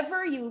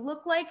whatever you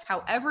look like,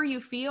 however you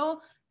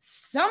feel,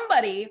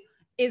 somebody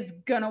is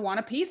gonna want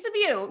a piece of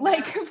you,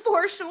 like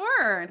for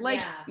sure.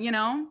 Like,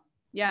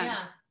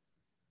 Yeah.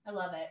 I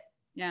love it.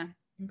 Yeah.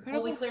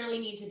 Incredible. Well, we clearly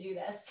need to do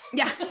this.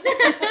 Yeah.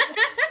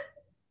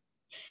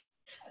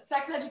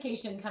 Sex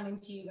education coming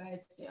to you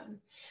guys soon.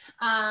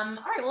 All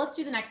right, well, let's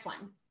do the next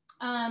one.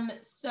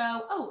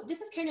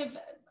 This is kind of,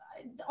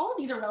 all of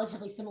these are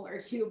relatively similar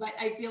too, but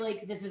I feel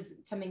like this is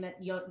something that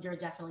you're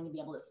definitely gonna be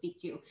able to speak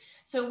to.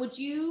 So would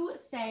you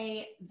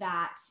say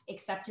that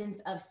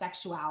acceptance of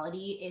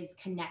sexuality is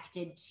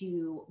connected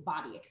to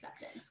body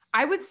acceptance?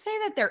 I would say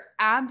that they're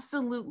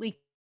absolutely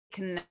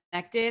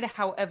connected.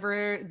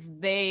 However,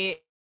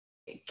 they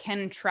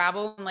can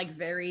travel in like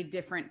very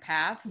different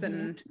paths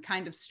and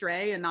kind of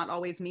stray and not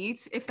always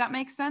meet, if that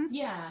makes sense.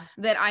 Yeah.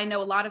 That I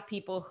know a lot of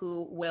people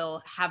who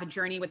will have a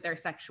journey with their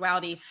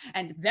sexuality,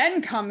 and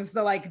then comes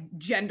the like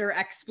gender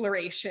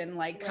exploration,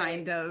 like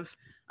kind of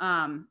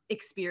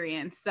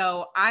experience.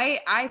 So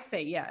I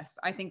say yes.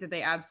 I think that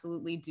they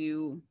absolutely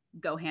do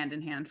go hand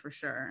in hand for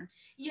sure.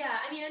 Yeah,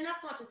 I mean, and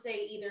that's not to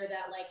say either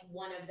that like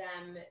one of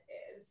them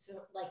is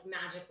like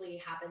magically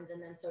happens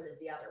and then so does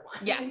the other one.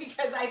 Yes.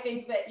 Because I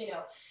think that, you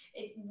know,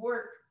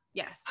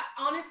 Yes.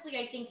 Honestly,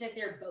 I think that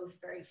they're both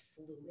very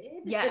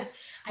fluid.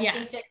 Yes. I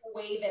think that the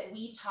way that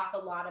we talk a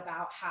lot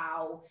about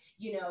how,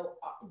 you know,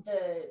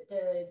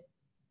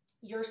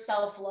 your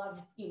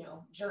self-love, you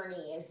know,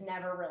 journey is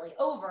never really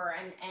over.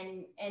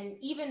 And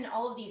even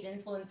all of these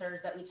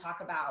influencers that we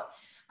talk about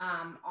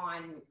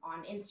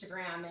on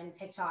Instagram and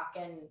TikTok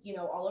and, you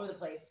know, all over the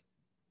place,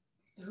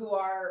 who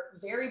are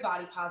very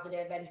body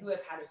positive and who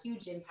have had a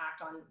huge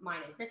impact on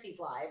mine and Chrissy's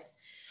lives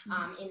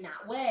in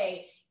that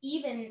way.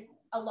 Even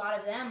a lot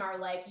of them are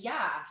like,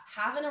 yeah,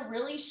 having a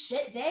really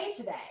shit day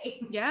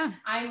today. Yeah.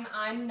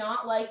 I'm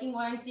not liking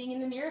what I'm seeing in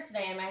the mirror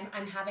today. And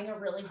I'm having a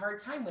really hard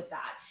time with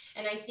that.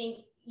 And I think,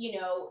 you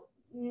know,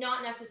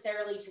 not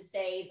necessarily to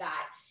say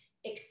that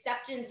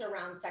acceptance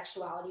around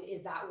sexuality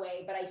is that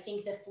way, but I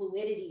think the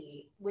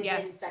fluidity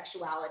within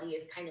sexuality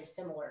is kind of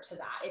similar to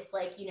that. It's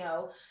like, you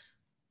know,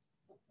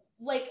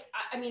 like,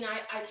 I mean,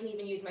 I can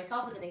even use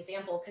myself as an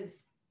example,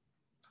 because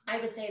I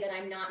would say that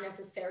I'm not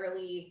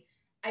necessarily,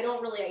 I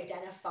don't really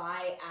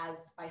identify as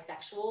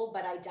bisexual,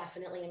 but I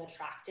definitely am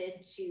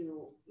attracted to,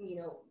 you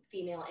know,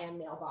 female and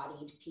male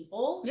bodied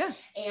people. Yeah.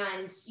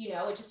 And, you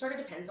know, it just sort of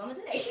depends on the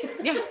day.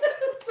 Yeah. So,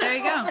 there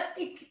you go.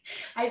 like,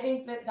 I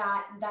think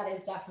that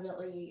is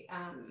definitely,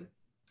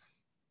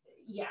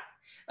 yeah.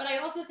 But I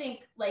also think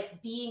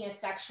like being a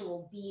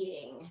sexual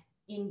being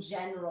in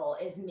general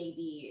is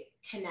maybe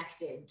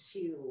connected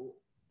to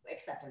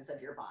acceptance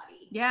of your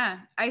body. Yeah.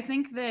 I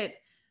think that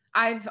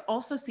I've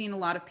also seen a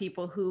lot of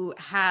people who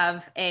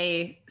have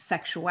a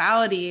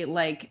sexuality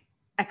like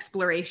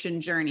exploration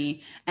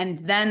journey,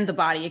 and then the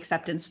body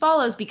acceptance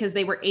follows because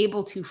they were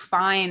able to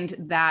find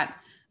that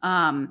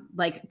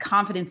like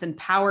confidence and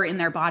power in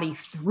their body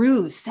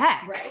through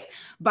sex,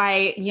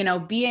 by, you know,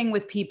 being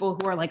with people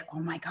who are like, oh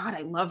my God,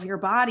 I love your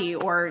body,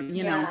 or,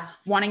 you know,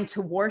 wanting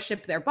to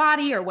worship their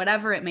body or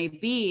whatever it may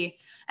be.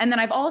 And then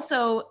I've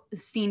also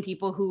seen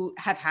people who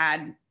have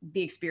had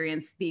the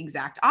experience the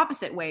exact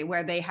opposite way,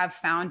 where they have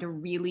found a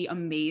really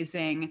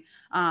amazing,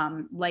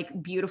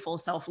 like beautiful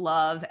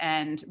self-love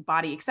and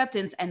body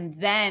acceptance. And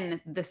then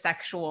the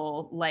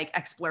sexual like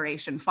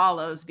exploration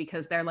follows,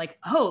 because they're like,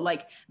 oh,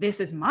 like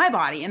this is my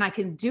body and I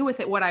can do with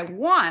it what I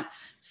want.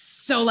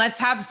 So let's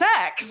have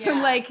sex. So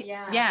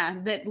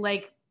that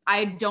like,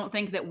 I don't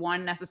think that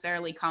one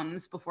necessarily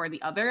comes before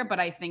the other, but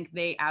I think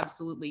they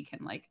absolutely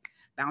can like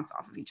bounce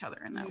off of each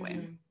other in that way.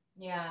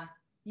 Yeah.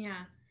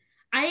 Yeah.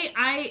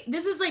 I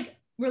this is like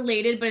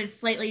related, but it's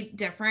slightly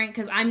different,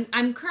 because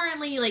I'm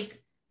currently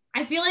like,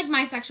 I feel like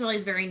my sexuality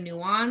is very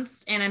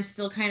nuanced, and I'm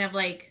still kind of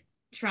like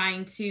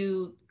trying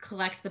to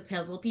collect the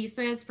puzzle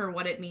pieces for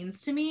what it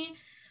means to me.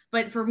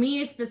 But for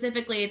me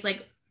specifically, it's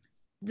like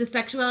the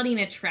sexuality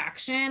and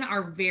attraction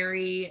are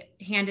very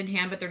hand in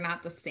hand, but they're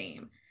not the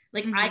same.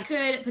 Like I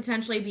could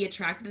potentially be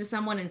attracted to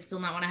someone and still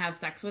not want to have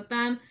sex with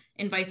them,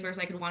 and vice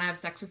versa. I could want to have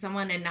sex with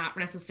someone and not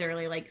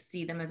necessarily like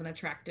see them as an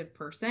attractive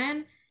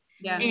person.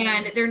 Yeah.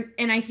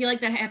 And I feel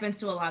like that happens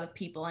to a lot of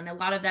people. And a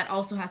lot of that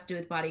also has to do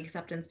with body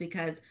acceptance,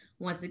 because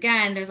once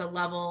again, there's a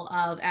level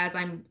of, as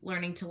I'm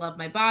learning to love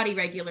my body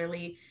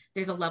regularly,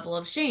 there's a level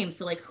of shame.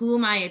 So like, who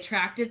am I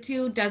attracted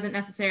to doesn't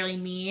necessarily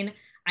mean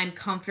I'm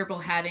comfortable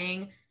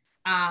having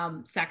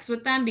sex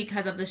with them,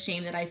 because of the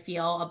shame that I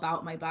feel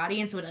about my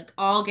body. And so it like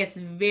all gets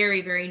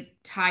very, very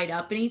tied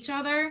up in each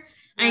other.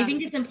 And I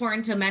think it's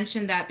important to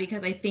mention that,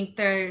 because I think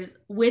there's,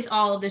 with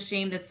all of the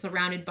shame that's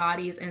surrounded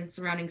bodies and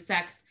surrounding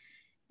sex,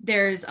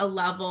 there's a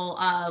level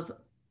of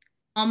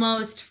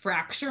almost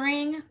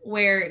fracturing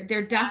where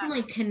they're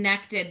definitely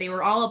connected. They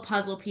were all a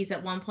puzzle piece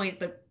at one point,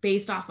 but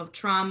based off of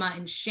trauma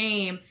and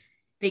shame,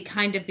 they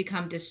kind of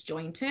become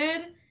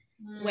disjointed.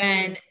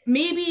 When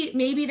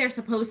maybe they're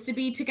supposed to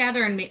be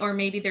together, and or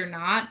maybe they're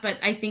not. But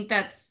I think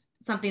that's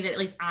something that at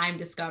least I'm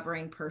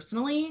discovering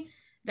personally,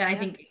 that I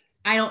think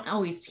I don't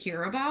always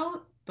hear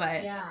about.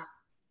 But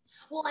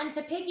well, and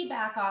to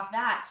piggyback off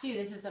that too,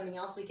 this is something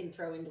else we can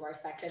throw into our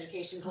sex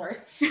education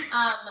course.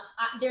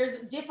 There's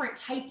different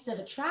types of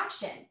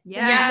attraction.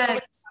 Yes.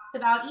 Talks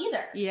about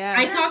either. Yeah.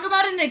 I talk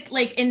about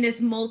in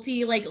this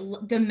multi like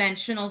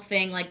dimensional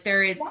thing. Like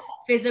there is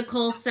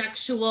physical,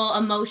 sexual,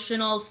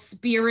 emotional,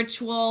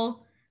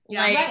 spiritual.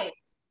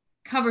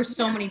 Covers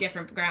so many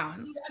different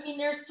grounds. I mean,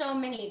 there's so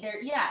many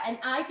there. Yeah, and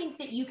I think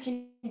that you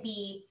can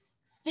be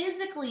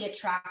physically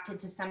attracted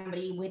to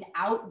somebody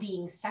without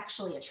being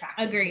sexually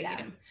attracted Agreed. to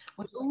them,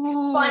 which is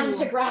fun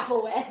to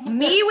grapple with.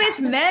 Me with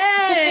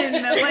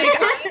men.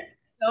 Like, I'm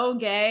so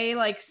gay,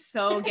 like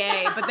so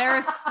gay. But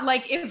there's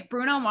like, if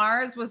Bruno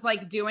Mars was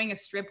like doing a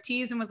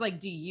striptease and was like,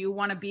 do you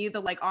want to be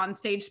the like on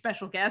stage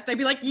special guest? I'd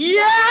be like,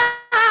 yeah,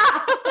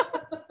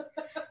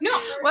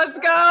 no, let's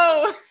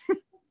go.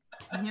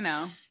 You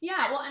know?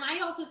 Yeah. Well, and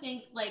I also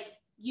think like,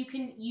 you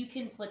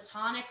can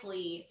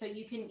platonically, so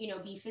you can,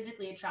 be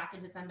physically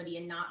attracted to somebody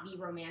and not be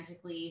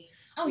romantically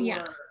or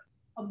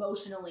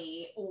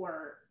emotionally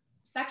or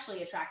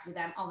sexually attracted to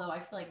them. Although I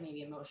feel like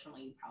maybe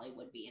emotionally you probably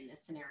would be in this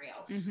scenario.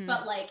 Mm-hmm.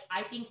 But like,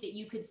 I think that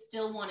you could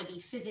still want to be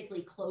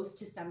physically close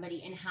to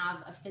somebody and have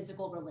a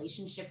physical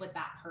relationship with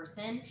that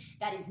person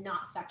that is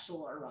not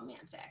sexual or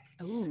romantic.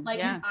 Ooh, like,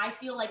 yeah. I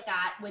feel like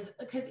that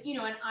because,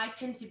 and I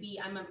tend to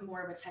be, I'm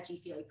more of a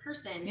touchy-feely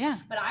person, Yeah.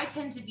 but I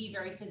tend to be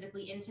very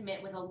physically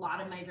intimate with a lot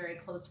of my very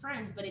close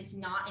friends, but it's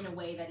not in a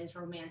way that is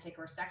romantic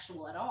or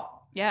sexual at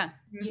all. Yeah.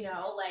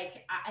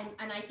 Like,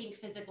 and I think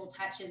physical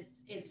touch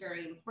is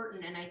very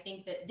important. And I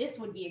think that this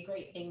would be a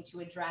great thing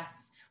to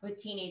address with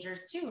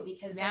teenagers too,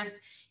 because there's,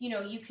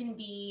 you can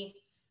be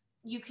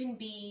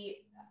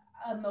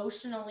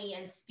emotionally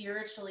and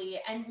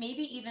spiritually and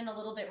maybe even a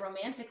little bit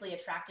romantically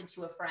attracted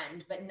to a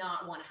friend, but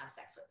not want to have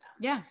sex with them.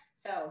 Yeah.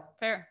 So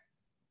fair.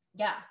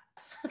 Yeah.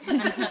 Well,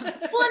 and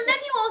then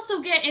you also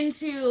get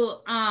into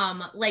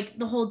like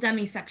the whole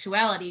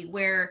demisexuality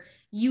where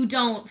you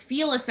don't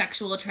feel a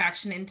sexual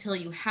attraction until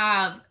you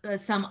have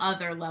some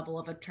other level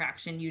of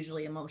attraction,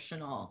 usually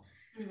emotional,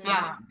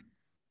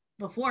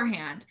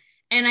 beforehand.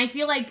 And I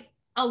feel like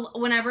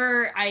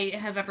whenever I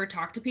have ever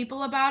talked to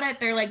people about it,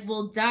 they're like,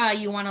 well, duh,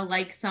 you want to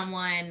like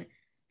someone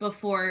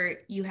before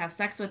you have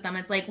sex with them.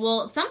 It's like,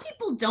 well, some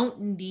people don't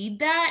need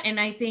that. And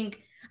I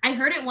think I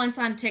heard it once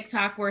on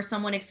TikTok where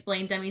someone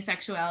explained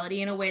demisexuality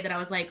in a way that I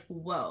was like,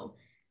 whoa,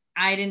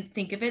 I didn't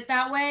think of it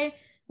that way,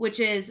 which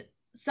is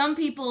some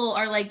people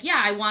are like,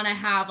 yeah, I want to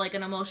have like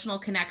an emotional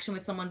connection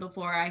with someone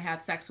before I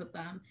have sex with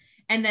them.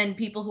 And then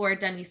people who are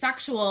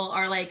demisexual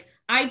are like,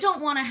 I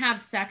don't want to have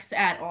sex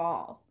at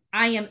all.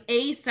 I am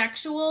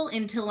asexual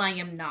until I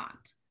am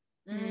not.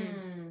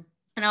 And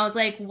I was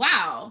like,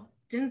 wow,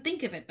 didn't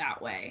think of it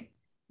that way.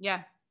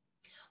 Yeah.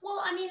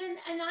 Well, I mean,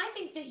 and I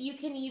think that you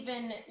can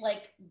even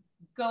like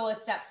go a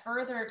step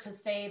further to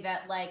say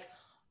that like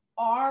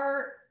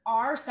our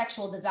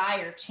sexual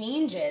desire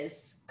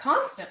changes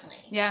constantly.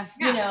 Yeah.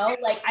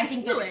 Like I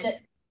think that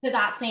to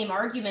that same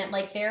argument,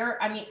 like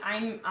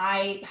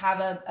I have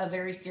a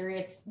very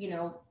serious,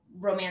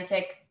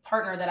 romantic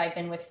partner that I've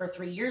been with for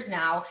 3 years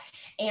now.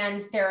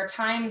 And there are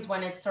times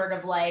when it's sort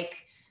of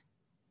like,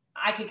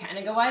 I could kind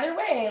of go either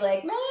way.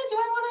 Like, man, do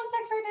I want to have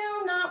sex right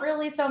now? Not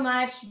really so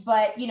much,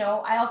 but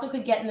I also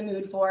could get in the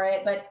mood for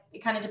it, but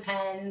it kind of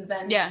depends.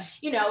 And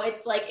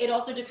it's like, it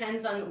also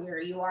depends on where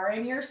you are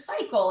in your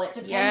cycle. It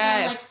depends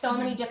on like so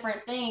many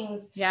different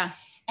things. Yeah.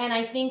 And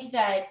I think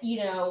that,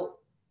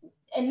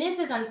 and this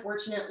is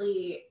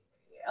unfortunately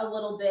a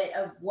little bit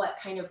of what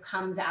kind of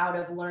comes out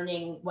of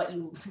learning what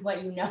you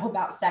know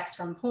about sex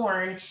from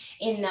porn,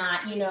 in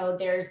that,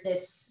 there's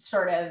this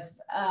sort of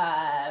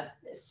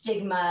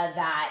stigma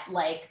that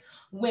like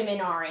women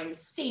are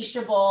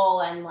insatiable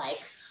and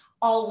like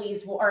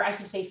always, or I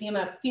should say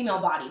female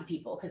bodied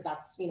people, because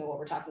that's, what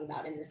we're talking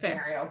about in this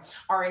scenario,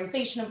 are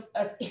insatiable.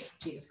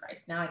 Jesus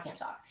Christ, now I can't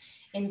talk.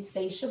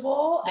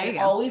 Insatiable and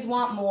always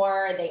want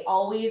more. They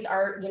always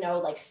are,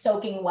 like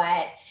soaking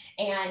wet,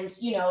 and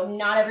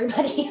not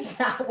everybody is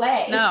that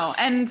way. No.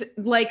 And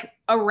like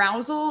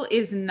arousal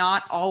is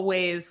not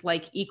always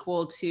like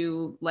equal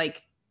to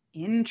like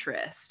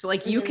interest.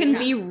 Like you can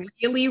be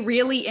really,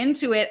 really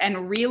into it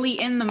and really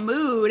in the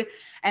mood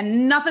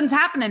and nothing's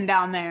happening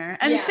down there.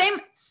 And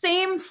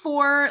same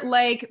for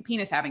like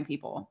penis having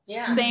people.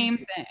 Yeah.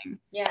 Same thing.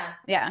 Yeah.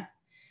 Yeah.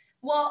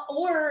 Well,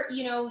 or,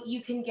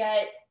 you can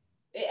get,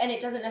 and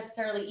it doesn't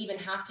necessarily even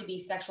have to be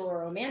sexual or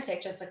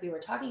romantic, just like we were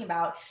talking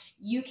about.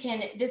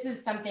 This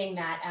is something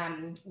that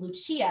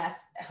Lucia,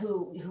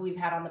 who we've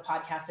had on the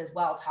podcast as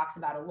well, talks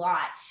about a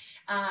lot.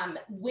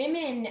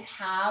 Women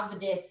have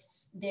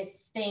this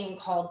thing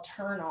called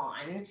turn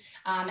on.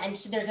 And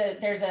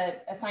there's a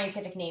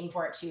scientific name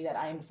for it too, that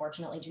I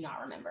unfortunately do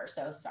not remember.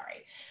 So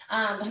sorry.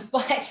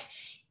 But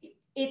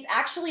it's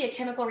actually a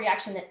chemical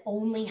reaction that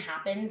only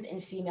happens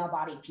in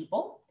female-bodied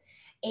people.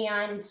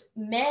 And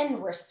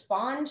men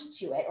respond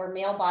to it, or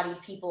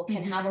male-bodied people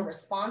can have a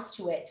response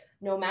to it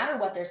no matter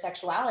what their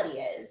sexuality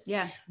is.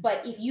 Yeah.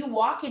 But if you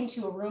walk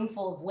into a room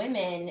full of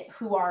women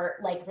who are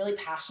like really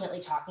passionately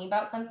talking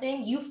about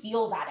something, you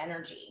feel that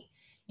energy.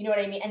 You know what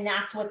I mean? And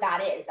that's what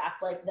that is.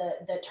 That's like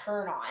the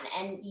turn on.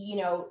 And,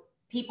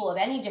 people of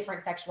any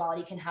different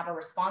sexuality can have a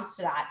response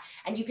to that.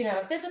 And you can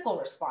have a physical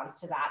response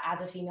to that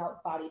as a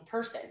female-bodied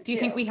person. Do you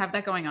think we have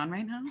that going on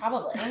right now?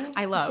 Probably.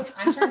 I love.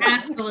 I'm turned on.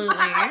 Absolutely.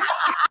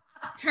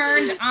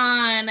 Turned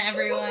on,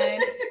 everyone.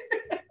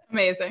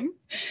 Amazing.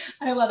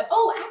 I love it.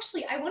 Oh,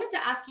 actually, I wanted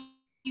to ask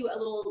you a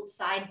little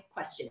side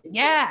question.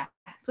 Yeah,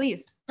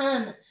 please.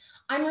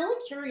 I'm really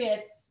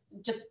curious,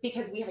 just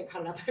because we haven't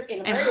caught up in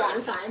a very long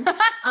time,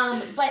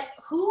 but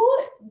who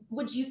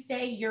would you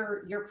say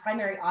your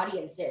primary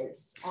audience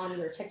is on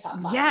your TikTok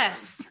platform?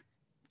 Yes.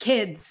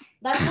 Kids.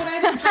 That's what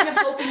I was kind of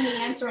hoping the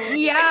answer would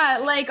be.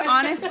 Yeah, like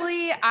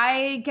honestly,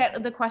 I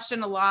get the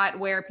question a lot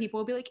where people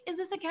will be like, is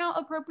this account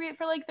appropriate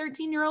for like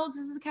 13-year-olds?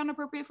 Is this account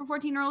appropriate for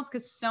 14-year-olds?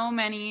 Because so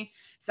many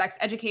sex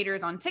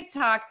educators on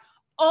TikTok,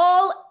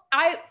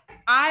 I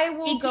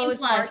will go as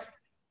far as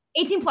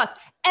 18 plus,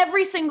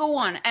 every single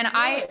one. And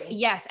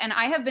Really? and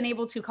I have been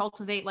able to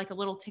cultivate like a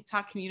little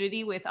TikTok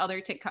community with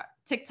other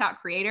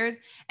TikTok creators.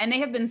 And they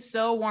have been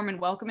so warm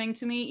and welcoming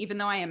to me, even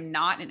though I am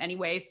not in any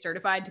way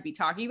certified to be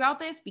talking about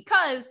this,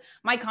 because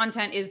my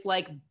content is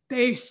like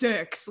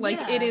basics. Like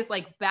it is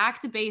like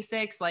back to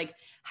basics, like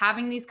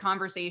having these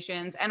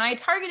conversations. And I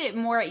target it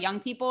more at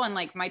young people. And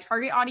like my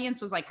target audience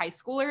was like high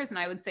schoolers. And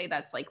I would say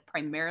that's like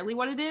primarily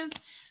what it is.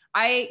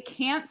 I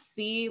can't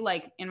see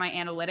like in my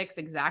analytics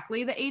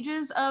exactly the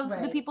ages of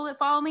the people that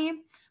follow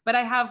me, but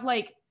I have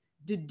like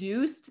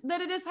deduced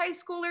that it is high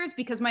schoolers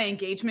because my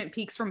engagement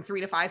peaks from 3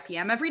 to 5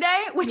 p.m. every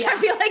day, which I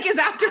feel like is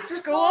after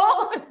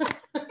school.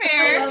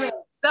 Fair.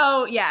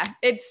 So yeah,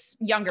 it's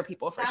younger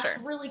people for sure.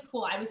 That's really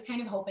cool. I was kind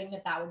of hoping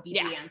that would be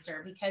the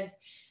answer, because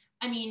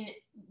I mean,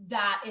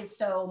 that is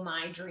so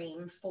my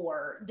dream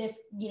for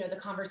this, the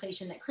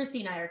conversation that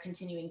Christy and I are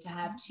continuing to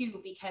have too,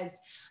 because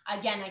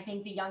again, I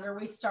think the younger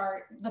we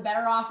start, the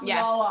better off we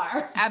all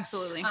are.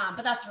 Absolutely.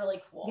 But that's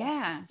really cool.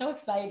 Yeah. So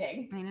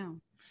exciting. I know.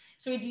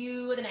 Should we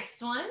do the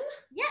next one?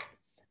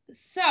 Yes.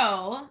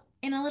 So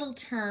in a little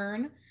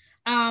turn,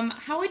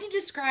 how would you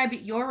describe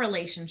your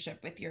relationship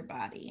with your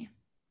body?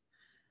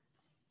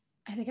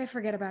 I think I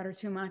forget about her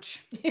too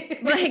much.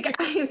 Like,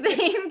 I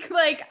think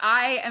like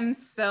I am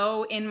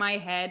so in my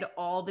head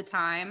all the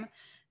time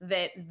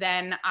that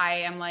then I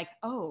am like,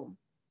 oh,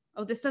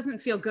 this doesn't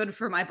feel good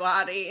for my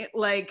body,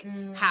 like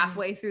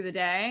halfway through the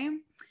day.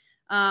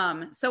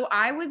 So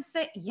I would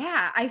say,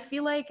 I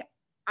feel like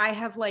I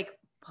have like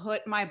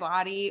put my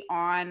body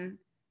on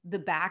the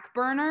back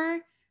burner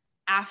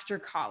after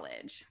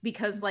college,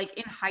 because like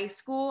in high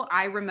school,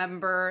 I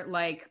remember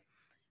like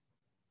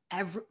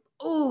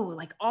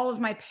like all of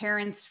my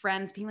parents'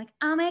 friends being like,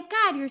 oh my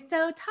God, you're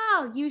so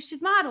tall, you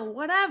should model,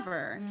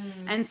 whatever.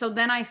 And so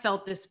then I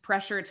felt this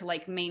pressure to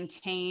like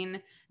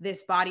maintain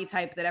this body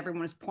type that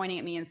everyone was pointing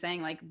at me and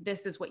saying like,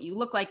 this is what you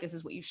look like. This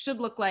is what you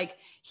should look like.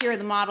 Here are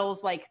the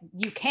models. Like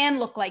you can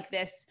look like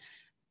this.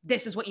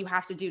 This is what you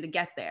have to do to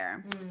get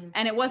there.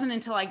 And it wasn't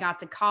until I got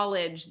to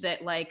college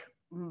that like,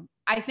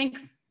 I think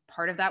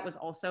part of that was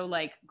also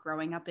like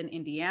growing up in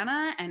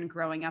Indiana and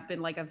growing up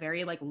in like a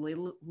very like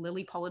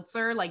Lily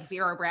Pulitzer, like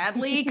Vera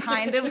Bradley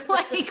kind of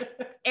like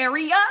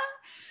area,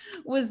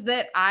 was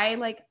that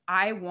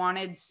I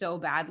wanted so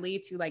badly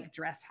to like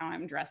dress how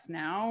I'm dressed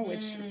now,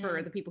 which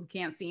for the people who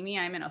can't see me,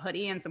 I'm in a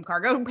hoodie and some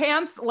cargo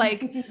pants.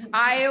 Like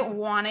I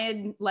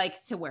wanted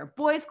like to wear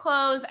boys'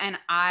 clothes, and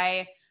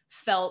I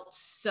felt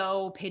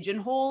so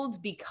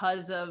pigeonholed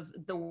because of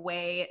the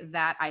way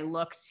that I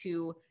looked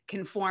to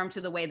conform to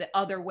the way that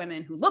other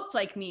women who looked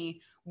like me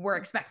were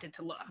expected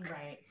to look.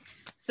 Right.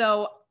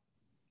 So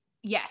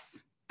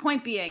yes,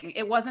 point being,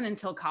 it wasn't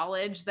until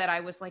college that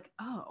I was like,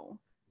 oh,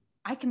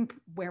 I can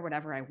wear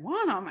whatever I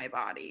want on my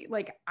body.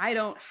 Like, I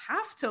don't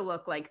have to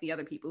look like the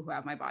other people who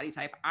have my body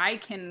type. I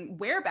can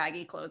wear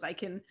baggy clothes. I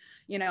can,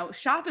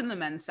 shop in the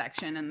men's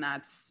section, and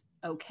that's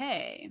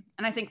okay.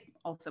 And I think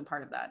also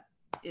part of that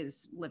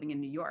is living in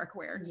New York,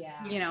 where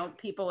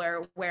people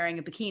are wearing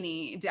a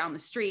bikini down the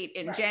street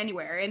in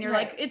January, and you're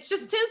like, it's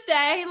just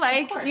Tuesday,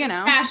 like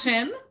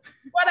fashion,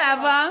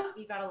 whatever.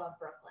 You gotta love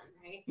Brooklyn,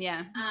 right?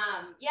 Yeah.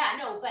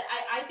 No, but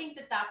I think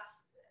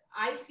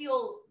I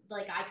feel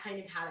like I kind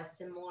of had a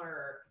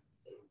similar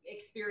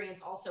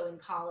experience also in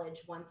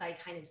college, once I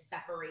kind of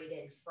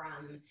separated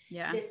from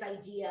this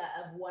idea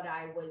of what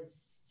I was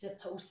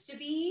supposed to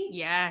be.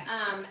 Yes.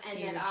 And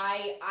then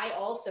I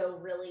also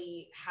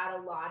really had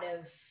a lot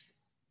of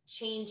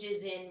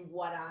changes in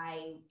what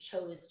I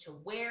chose to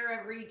wear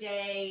every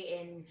day,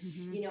 and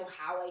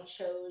how I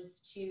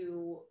chose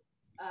to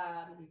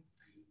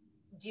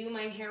do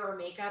my hair or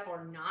makeup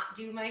or not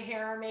do my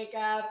hair or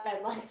makeup,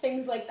 and like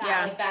things like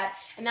that,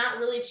 and that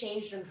really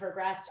changed and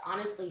progressed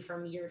honestly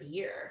from year to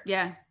year.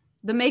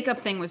 The makeup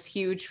thing was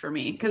huge for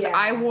me, because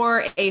I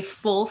wore a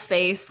full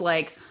face,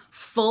 like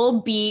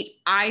full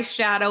beat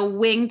eyeshadow,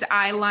 winged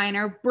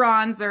eyeliner,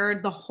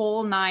 bronzer, the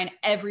whole nine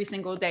every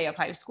single day of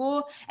high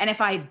school. And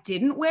if I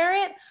didn't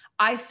wear it,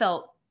 I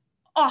felt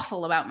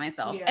awful about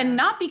myself. And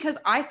not because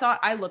I thought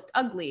I looked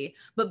ugly,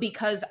 but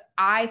because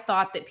I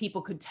thought that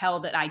people could tell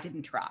that I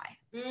didn't try,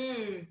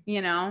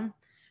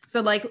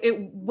 So like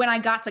when I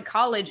got to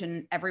college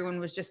and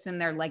everyone was just in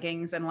their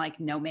leggings and like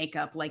no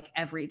makeup, like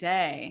every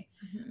day,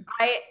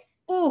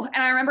 and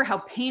I remember how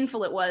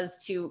painful it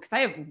was because I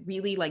have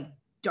really like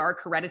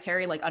dark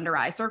hereditary like under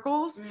eye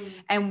circles.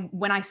 And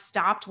when I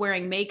stopped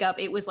wearing makeup,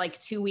 it was like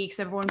 2 weeks,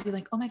 everyone would be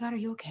like, oh my God, are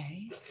you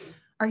okay?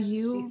 are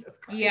you, Jesus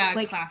Christ. Yeah,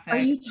 like, classic. are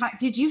you,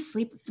 did you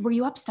sleep? Were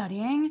you up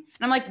studying? And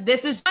I'm like,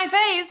 this is my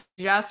face,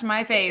 just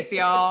my face,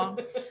 y'all.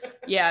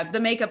 Yeah, the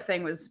makeup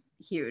thing was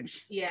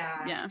huge.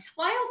 Yeah. Yeah.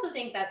 Well, I also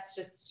think that's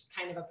just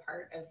kind of a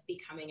part of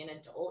becoming an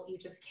adult. You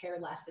just care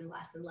less and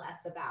less and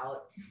less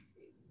about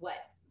what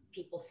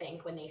people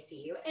think when they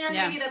see you. And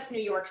maybe that's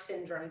New York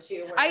syndrome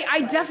too.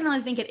 I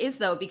definitely think it is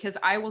though, because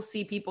I will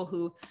see people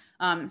who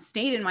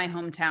stayed in my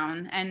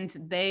hometown and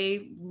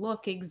they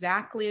look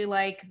exactly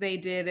like they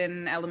did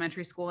in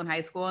elementary school and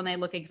high school, and they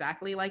look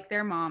exactly like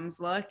their moms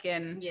look.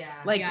 And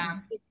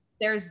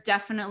there's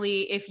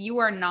definitely, if you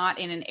are not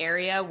in an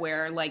area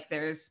where like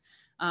there's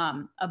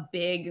a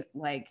big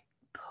like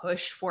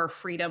push for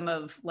freedom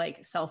of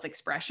like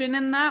self-expression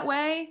in that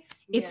way,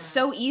 it's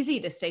so easy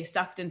to stay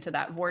sucked into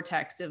that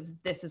vortex of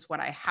this is what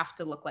I have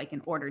to look like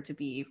in order to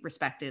be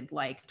respected,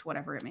 liked,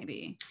 whatever it may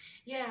be.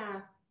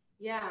 Yeah.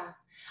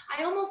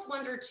 I almost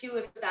wonder too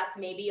if that's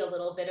maybe a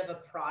little bit of a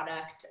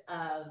product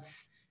of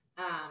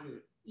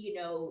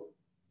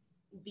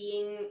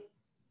being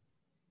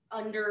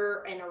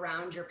under and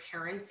around your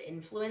parents'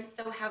 influence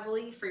so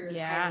heavily for your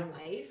entire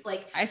life.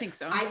 Like, I think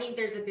so. I think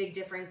there's a big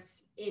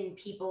difference in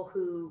people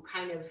who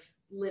kind of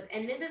live,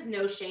 and this is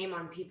no shame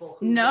on people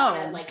who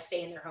want to like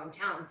stay in their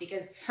hometowns,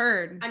 because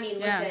I mean,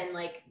 listen,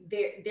 like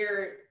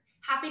their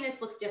happiness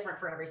looks different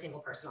for every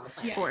single person on the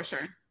planet. For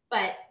sure.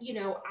 But,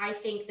 I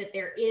think that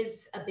there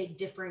is a big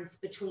difference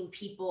between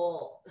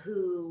people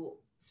who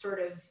sort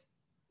of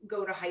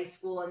go to high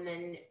school and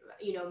then,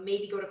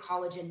 maybe go to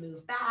college and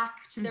move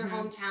back to their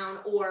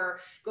hometown, or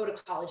go to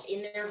college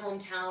in their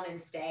hometown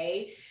and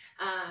stay,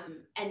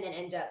 and then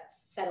end up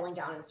settling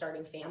down and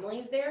starting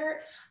families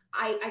there.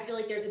 I feel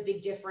like there's a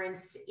big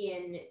difference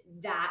in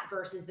that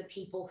versus the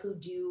people who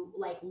do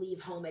like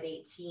leave home at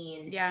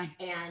 18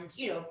 and,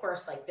 of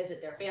course, like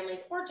visit their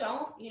families or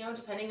don't,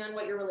 depending on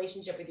what your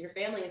relationship with your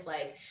family is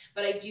like.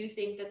 But I do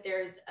think that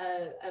there's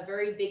a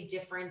very big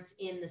difference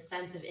in the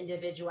sense of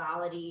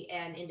individuality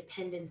and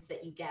independence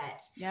that you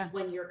get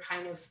when you're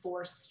kind of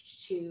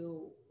forced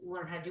to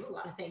learn how to do a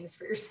lot of things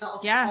for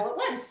yourself all at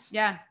once.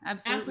 Yeah,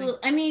 absolutely.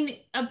 I mean,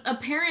 a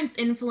parent's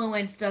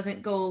influence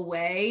doesn't go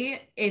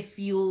away if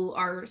you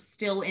are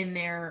still in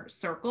their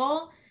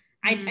circle.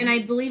 And I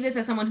believe this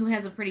as someone who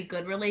has a pretty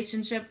good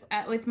relationship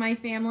with my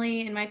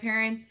family and my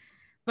parents,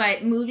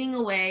 but moving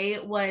away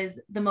was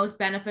the most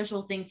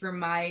beneficial thing for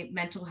my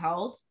mental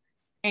health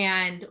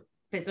and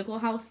physical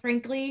health,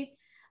 frankly.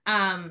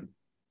 And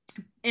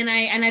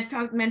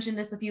I've mentioned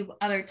this a few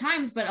other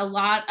times, but a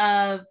lot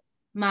of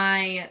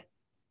my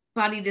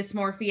body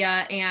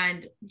dysmorphia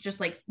and just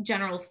like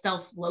general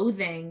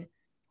self-loathing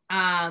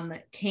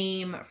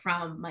came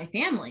from my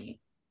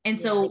family. And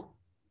so,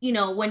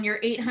 when you're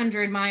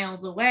 800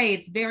 miles away,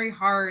 it's very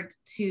hard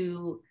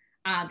to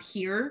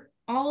hear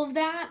all of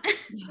that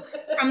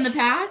from the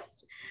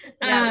past.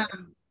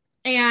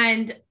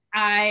 And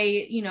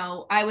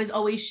I was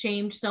always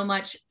shamed so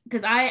much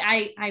because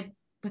I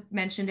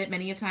mentioned it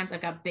many a times. I've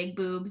got big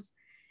boobs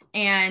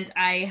and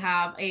I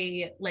have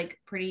a like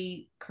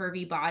pretty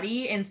curvy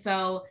body. And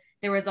so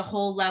there was a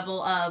whole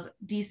level of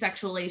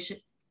desexualization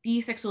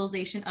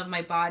of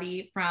my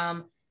body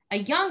from a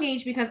young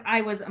age because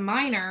I was a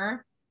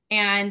minor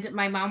and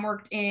my mom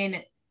worked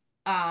in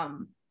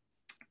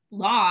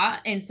law.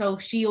 And so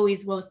she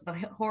always was the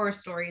horror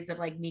stories of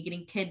like me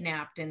getting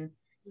kidnapped and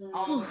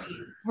all the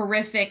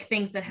horrific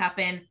things that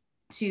happen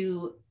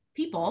to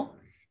people.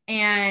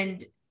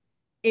 And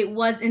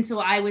so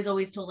I was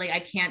always told like,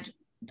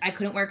 I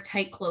couldn't wear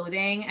tight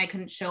clothing. I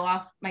couldn't show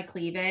off my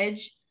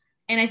cleavage.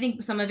 And I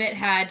think some of it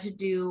had to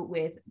do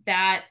with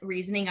that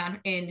reasoning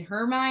in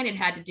her mind. It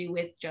had to do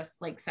with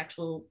just like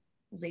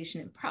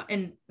sexualization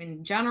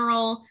in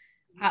general,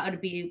 how to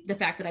be the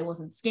fact that I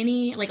wasn't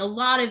skinny. Like a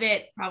lot of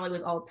it probably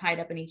was all tied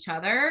up in each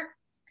other.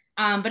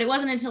 But it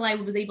wasn't until I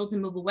was able to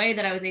move away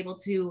that I was able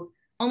to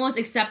almost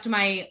accept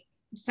my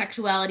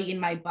sexuality in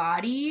my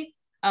body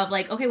of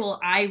like, okay, well,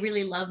 I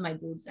really love my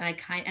boobs and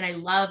I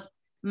love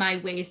my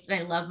waist and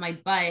I love my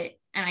butt.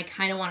 And I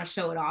kind of want to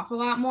show it off a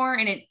lot more.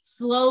 And it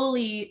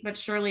slowly but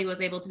surely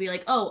was able to be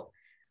like, oh,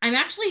 I'm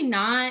actually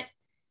not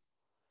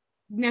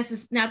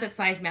that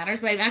size matters,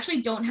 but I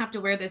actually don't have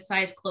to wear this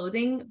size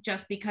clothing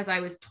just because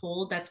I was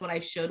told that's what I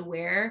should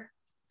wear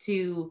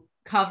to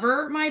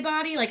cover my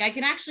body. Like I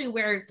can actually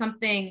wear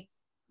something,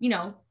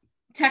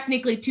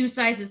 technically 2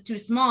 sizes too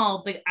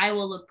small, but I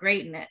will look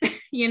great in it,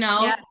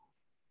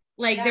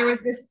 There was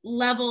this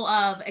level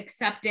of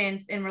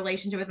acceptance in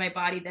relationship with my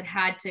body that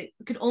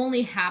could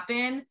only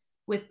happen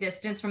with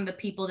distance from the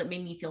people that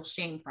made me feel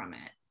shame from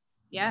it.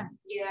 Yeah.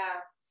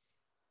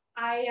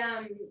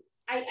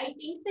 I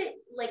think that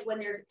like when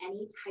there's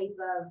any type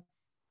of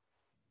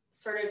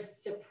sort of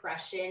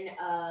suppression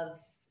of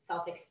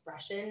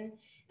self-expression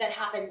that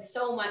happens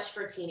so much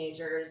for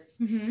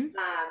teenagers,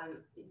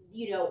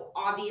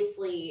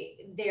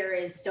 obviously there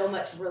is so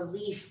much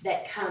relief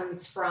that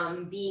comes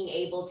from being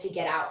able to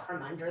get out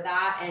from under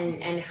that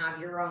and have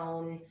your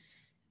own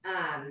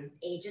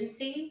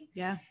agency.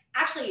 Yeah.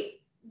 Actually,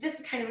 this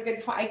is kind of a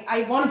good point.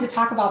 I wanted to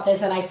talk about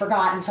this and I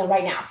forgot until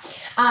right now.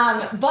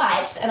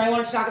 And I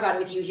wanted to talk about it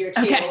with you here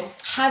too. Okay.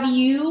 Have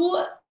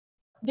you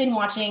been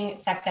watching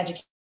Sex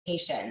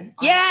Education?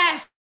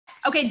 Yes.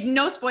 Okay.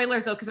 No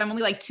spoilers though, because I'm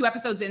only like 2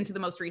 episodes into the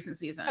most recent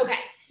season. Okay.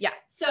 Yeah.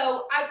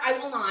 So I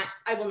will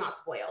not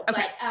spoil,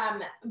 Okay.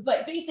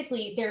 but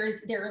basically there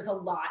is a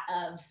lot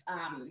of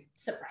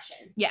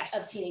suppression Yes.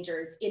 of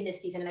teenagers in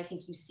this season. And I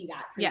think you see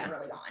that pretty Yeah.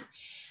 early on.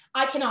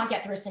 I cannot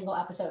get through a single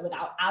episode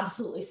without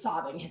absolutely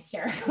sobbing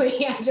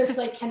hysterically. I just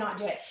like cannot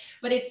do it,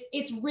 but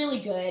it's really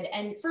good.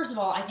 And first of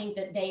all, I think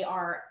that they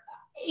are,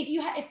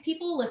 if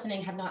people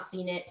listening have not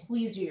seen it,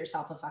 please do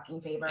yourself a fucking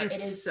favor. It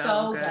is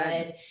so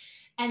good.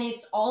 And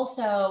it's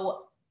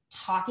also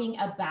talking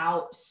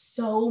about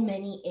so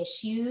many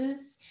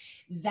issues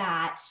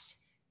that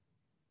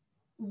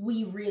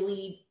we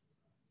really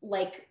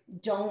like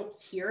don't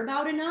hear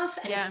about enough,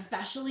 and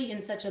especially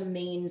in such a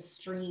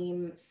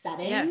mainstream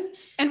setting.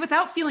 Yes. And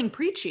without feeling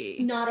preachy.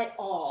 Not at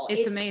all.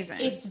 It's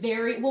amazing. It's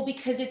very well,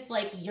 because it's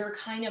like you're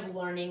kind of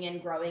learning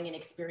and growing and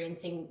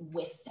experiencing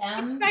with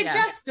them. It's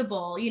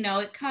digestible, you know,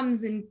 it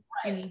comes in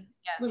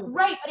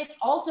right, but it's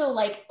also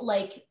like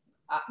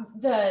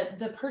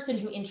the person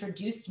who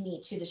introduced me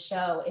to the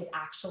show is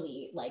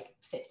actually like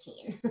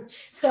 15.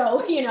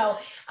 So, you know,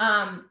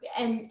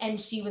 and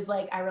she was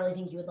like, I really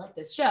think you would like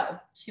this show.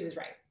 She was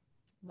right.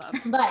 But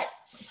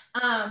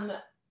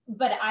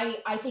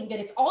I think that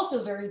it's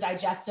also very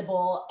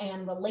digestible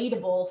and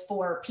relatable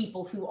for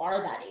people who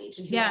are that age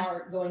and who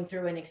are going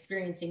through and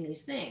experiencing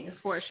these things.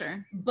 For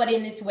sure. But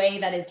in this way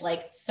that is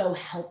like so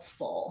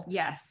helpful.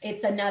 Yes.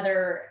 It's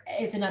another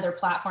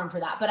platform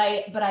for that. But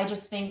I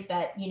just think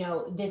that, you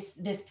know,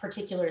 this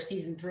particular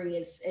season 3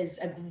 is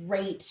a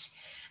great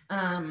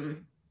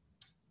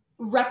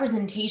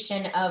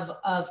representation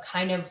of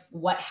kind of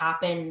what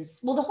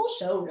happens. Well, the whole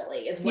show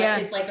really is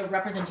like a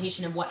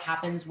representation of what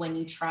happens when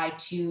you try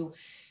to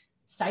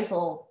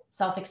stifle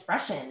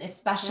self-expression,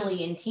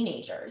 especially in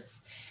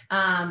teenagers.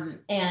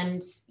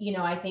 And, you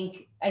know, I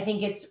think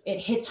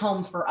it hits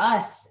home for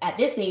us at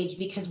this age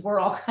because we're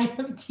all kind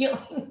of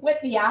dealing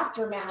with the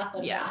aftermath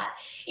of that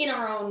in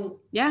our own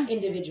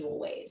individual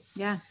ways.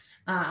 Yeah.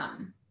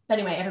 But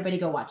anyway, everybody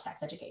go watch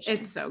Sex Education.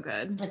 It's so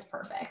good. It's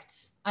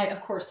perfect. I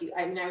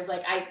was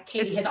like,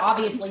 Katie has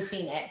obviously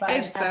seen it, but I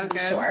just have to be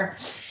sure.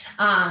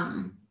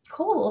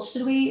 Cool.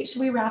 Should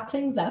we wrap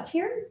things up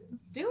here?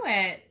 Let's do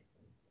it.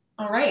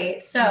 All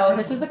right. So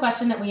this is the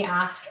question that we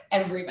ask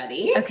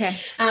everybody. Okay.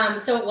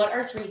 So what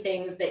are 3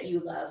 things that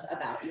you love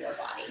about your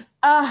body?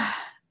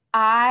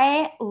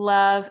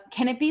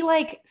 Can it be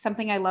like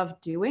something I love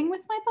doing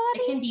with my body?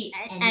 It can be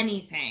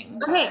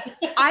anything. Okay.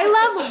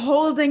 I love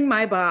holding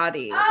my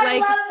body. I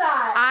love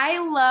that. I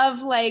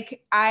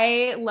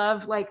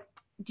love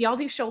do y'all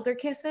do shoulder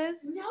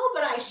kisses? No,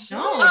 but I should.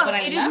 No, but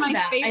it is my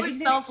favorite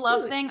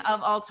self-love thing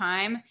of all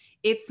time.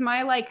 It's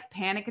my like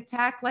panic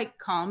attack, like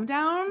calm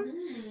down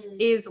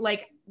is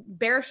like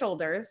bare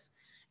shoulders.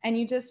 And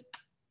you just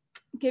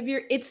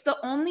it's the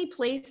only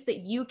place that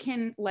you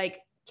can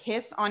like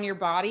kiss on your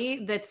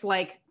body that's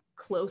like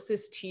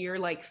closest to your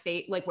like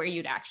fate, like where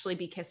you'd actually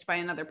be kissed by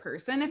another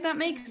person, if that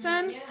makes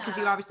sense. Because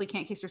you obviously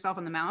can't kiss yourself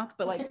in the mouth,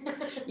 but like,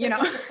 you know,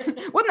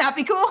 wouldn't that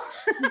be cool?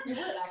 It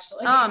would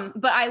actually.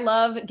 But I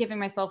love giving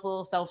myself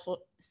little self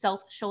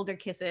shoulder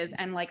kisses,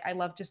 and like I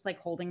love just like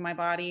holding my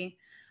body.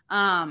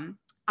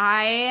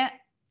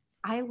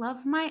 I love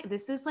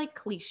this is like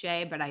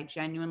cliche, but I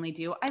genuinely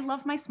do. I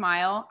love my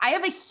smile. I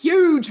have a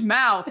huge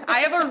mouth. I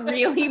have a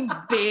really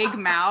big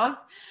mouth.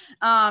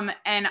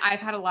 And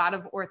I've had a lot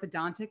of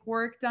orthodontic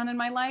work done in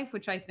my life,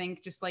 which I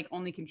think just like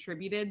only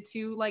contributed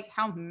to like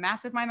how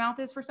massive my mouth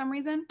is for some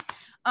reason.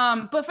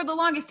 But for the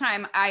longest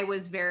time, I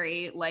was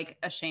very like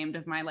ashamed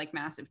of my like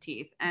massive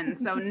teeth. And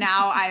so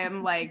now I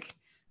am like,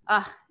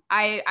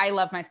 I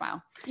love my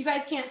smile. You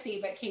guys can't see,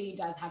 but Katie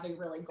does have a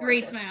really gorgeous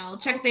great smile.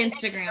 Check the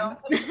Instagram.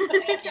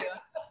 Thank you.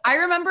 I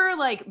remember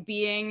like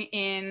being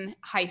in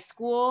high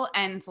school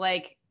and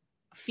like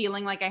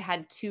feeling like I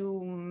had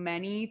too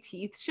many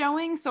teeth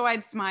showing. So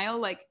I'd smile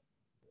like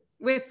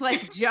with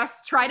like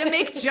just try to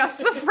make just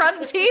the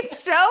front teeth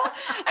show.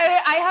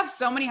 I have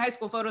so many high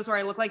school photos where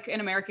I look like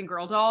an American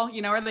Girl doll,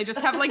 you know, where they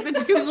just have like the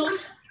two showing.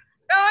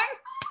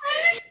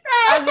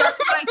 I love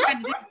what I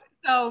tried to do.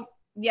 So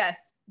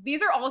yes,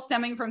 these are all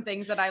stemming from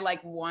things that I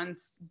like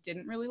once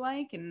didn't really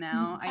like, and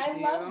now I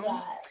do. Love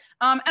that.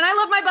 And I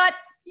love my butt.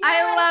 Yes.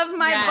 I love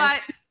my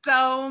butt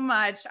so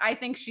much. I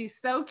think she's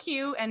so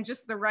cute and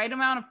just the right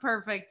amount of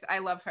perfect. I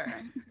love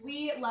her.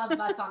 We love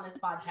butts on this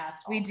podcast.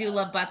 We do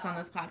love butts on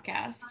this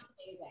podcast. That's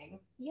amazing.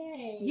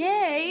 Yay.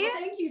 Yay. Well,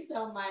 thank you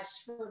so much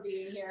for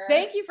being here.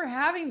 Thank you for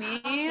having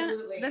me.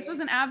 Absolutely. This was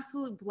an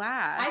absolute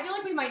blast. I feel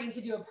like we might need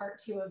to do a part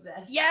 2 of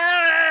this.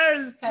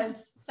 Yes.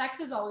 Because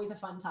sex is always a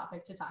fun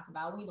topic to talk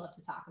about. We love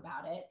to talk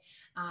about it.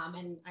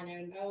 And I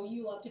know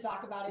you love to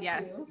talk about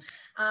it too.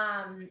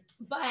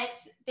 But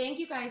thank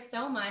you guys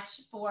so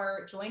much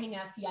for joining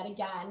us yet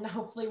again.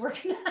 Hopefully we're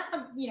going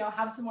to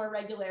have some more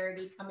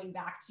regularity coming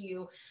back to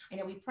you. I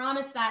know we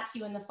promised that to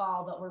you in the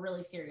fall, but we're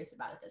really serious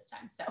about it this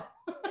time. So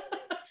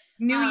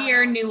New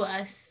year, new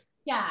us.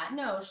 Yeah,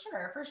 no,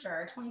 sure, for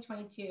sure.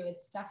 2022,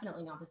 it's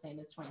definitely not the same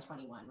as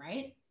 2021,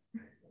 right?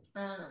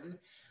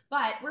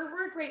 But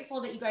we're grateful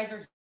that you guys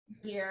are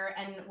here,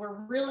 and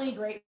we're really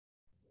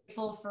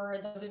grateful for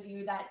those of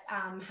you that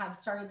have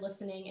started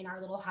listening in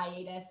our little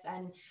hiatus,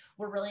 and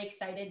we're really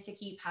excited to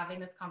keep having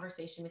this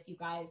conversation with you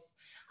guys.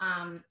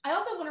 I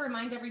also want to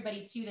remind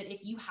everybody too that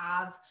if you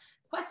have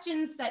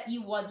questions that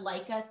you would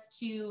like us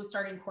to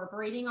start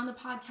incorporating on the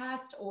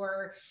podcast,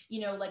 or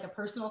like a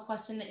personal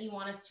question that you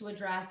want us to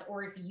address,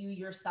 or if you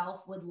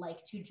yourself would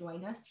like to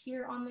join us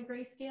here on the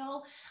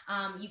Grayscale,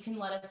 you can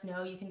let us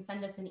know. You can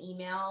send us an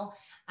email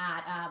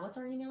at what's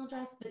our email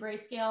address? The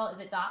Grayscale, is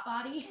it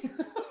 .body?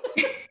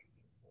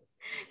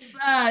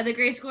 The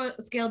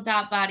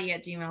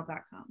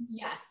grayscale.body@gmail.com.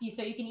 Yes,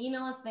 so you can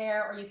email us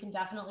there, or you can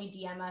definitely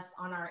DM us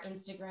on our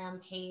Instagram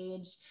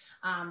page,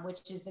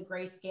 which is the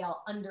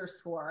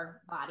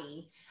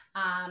grayscale_body.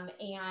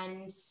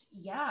 And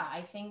yeah,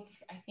 I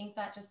think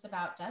that just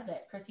about does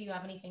it. Chrissy, you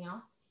have anything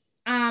else?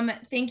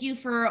 Thank you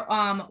for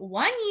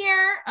 1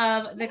 year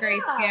of the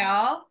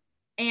Grayscale,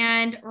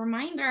 and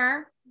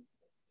reminder,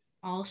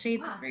 all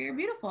shades of gray are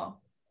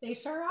beautiful. They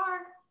sure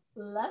are.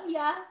 Love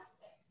ya.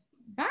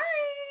 Bye.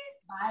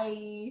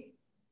 Bye.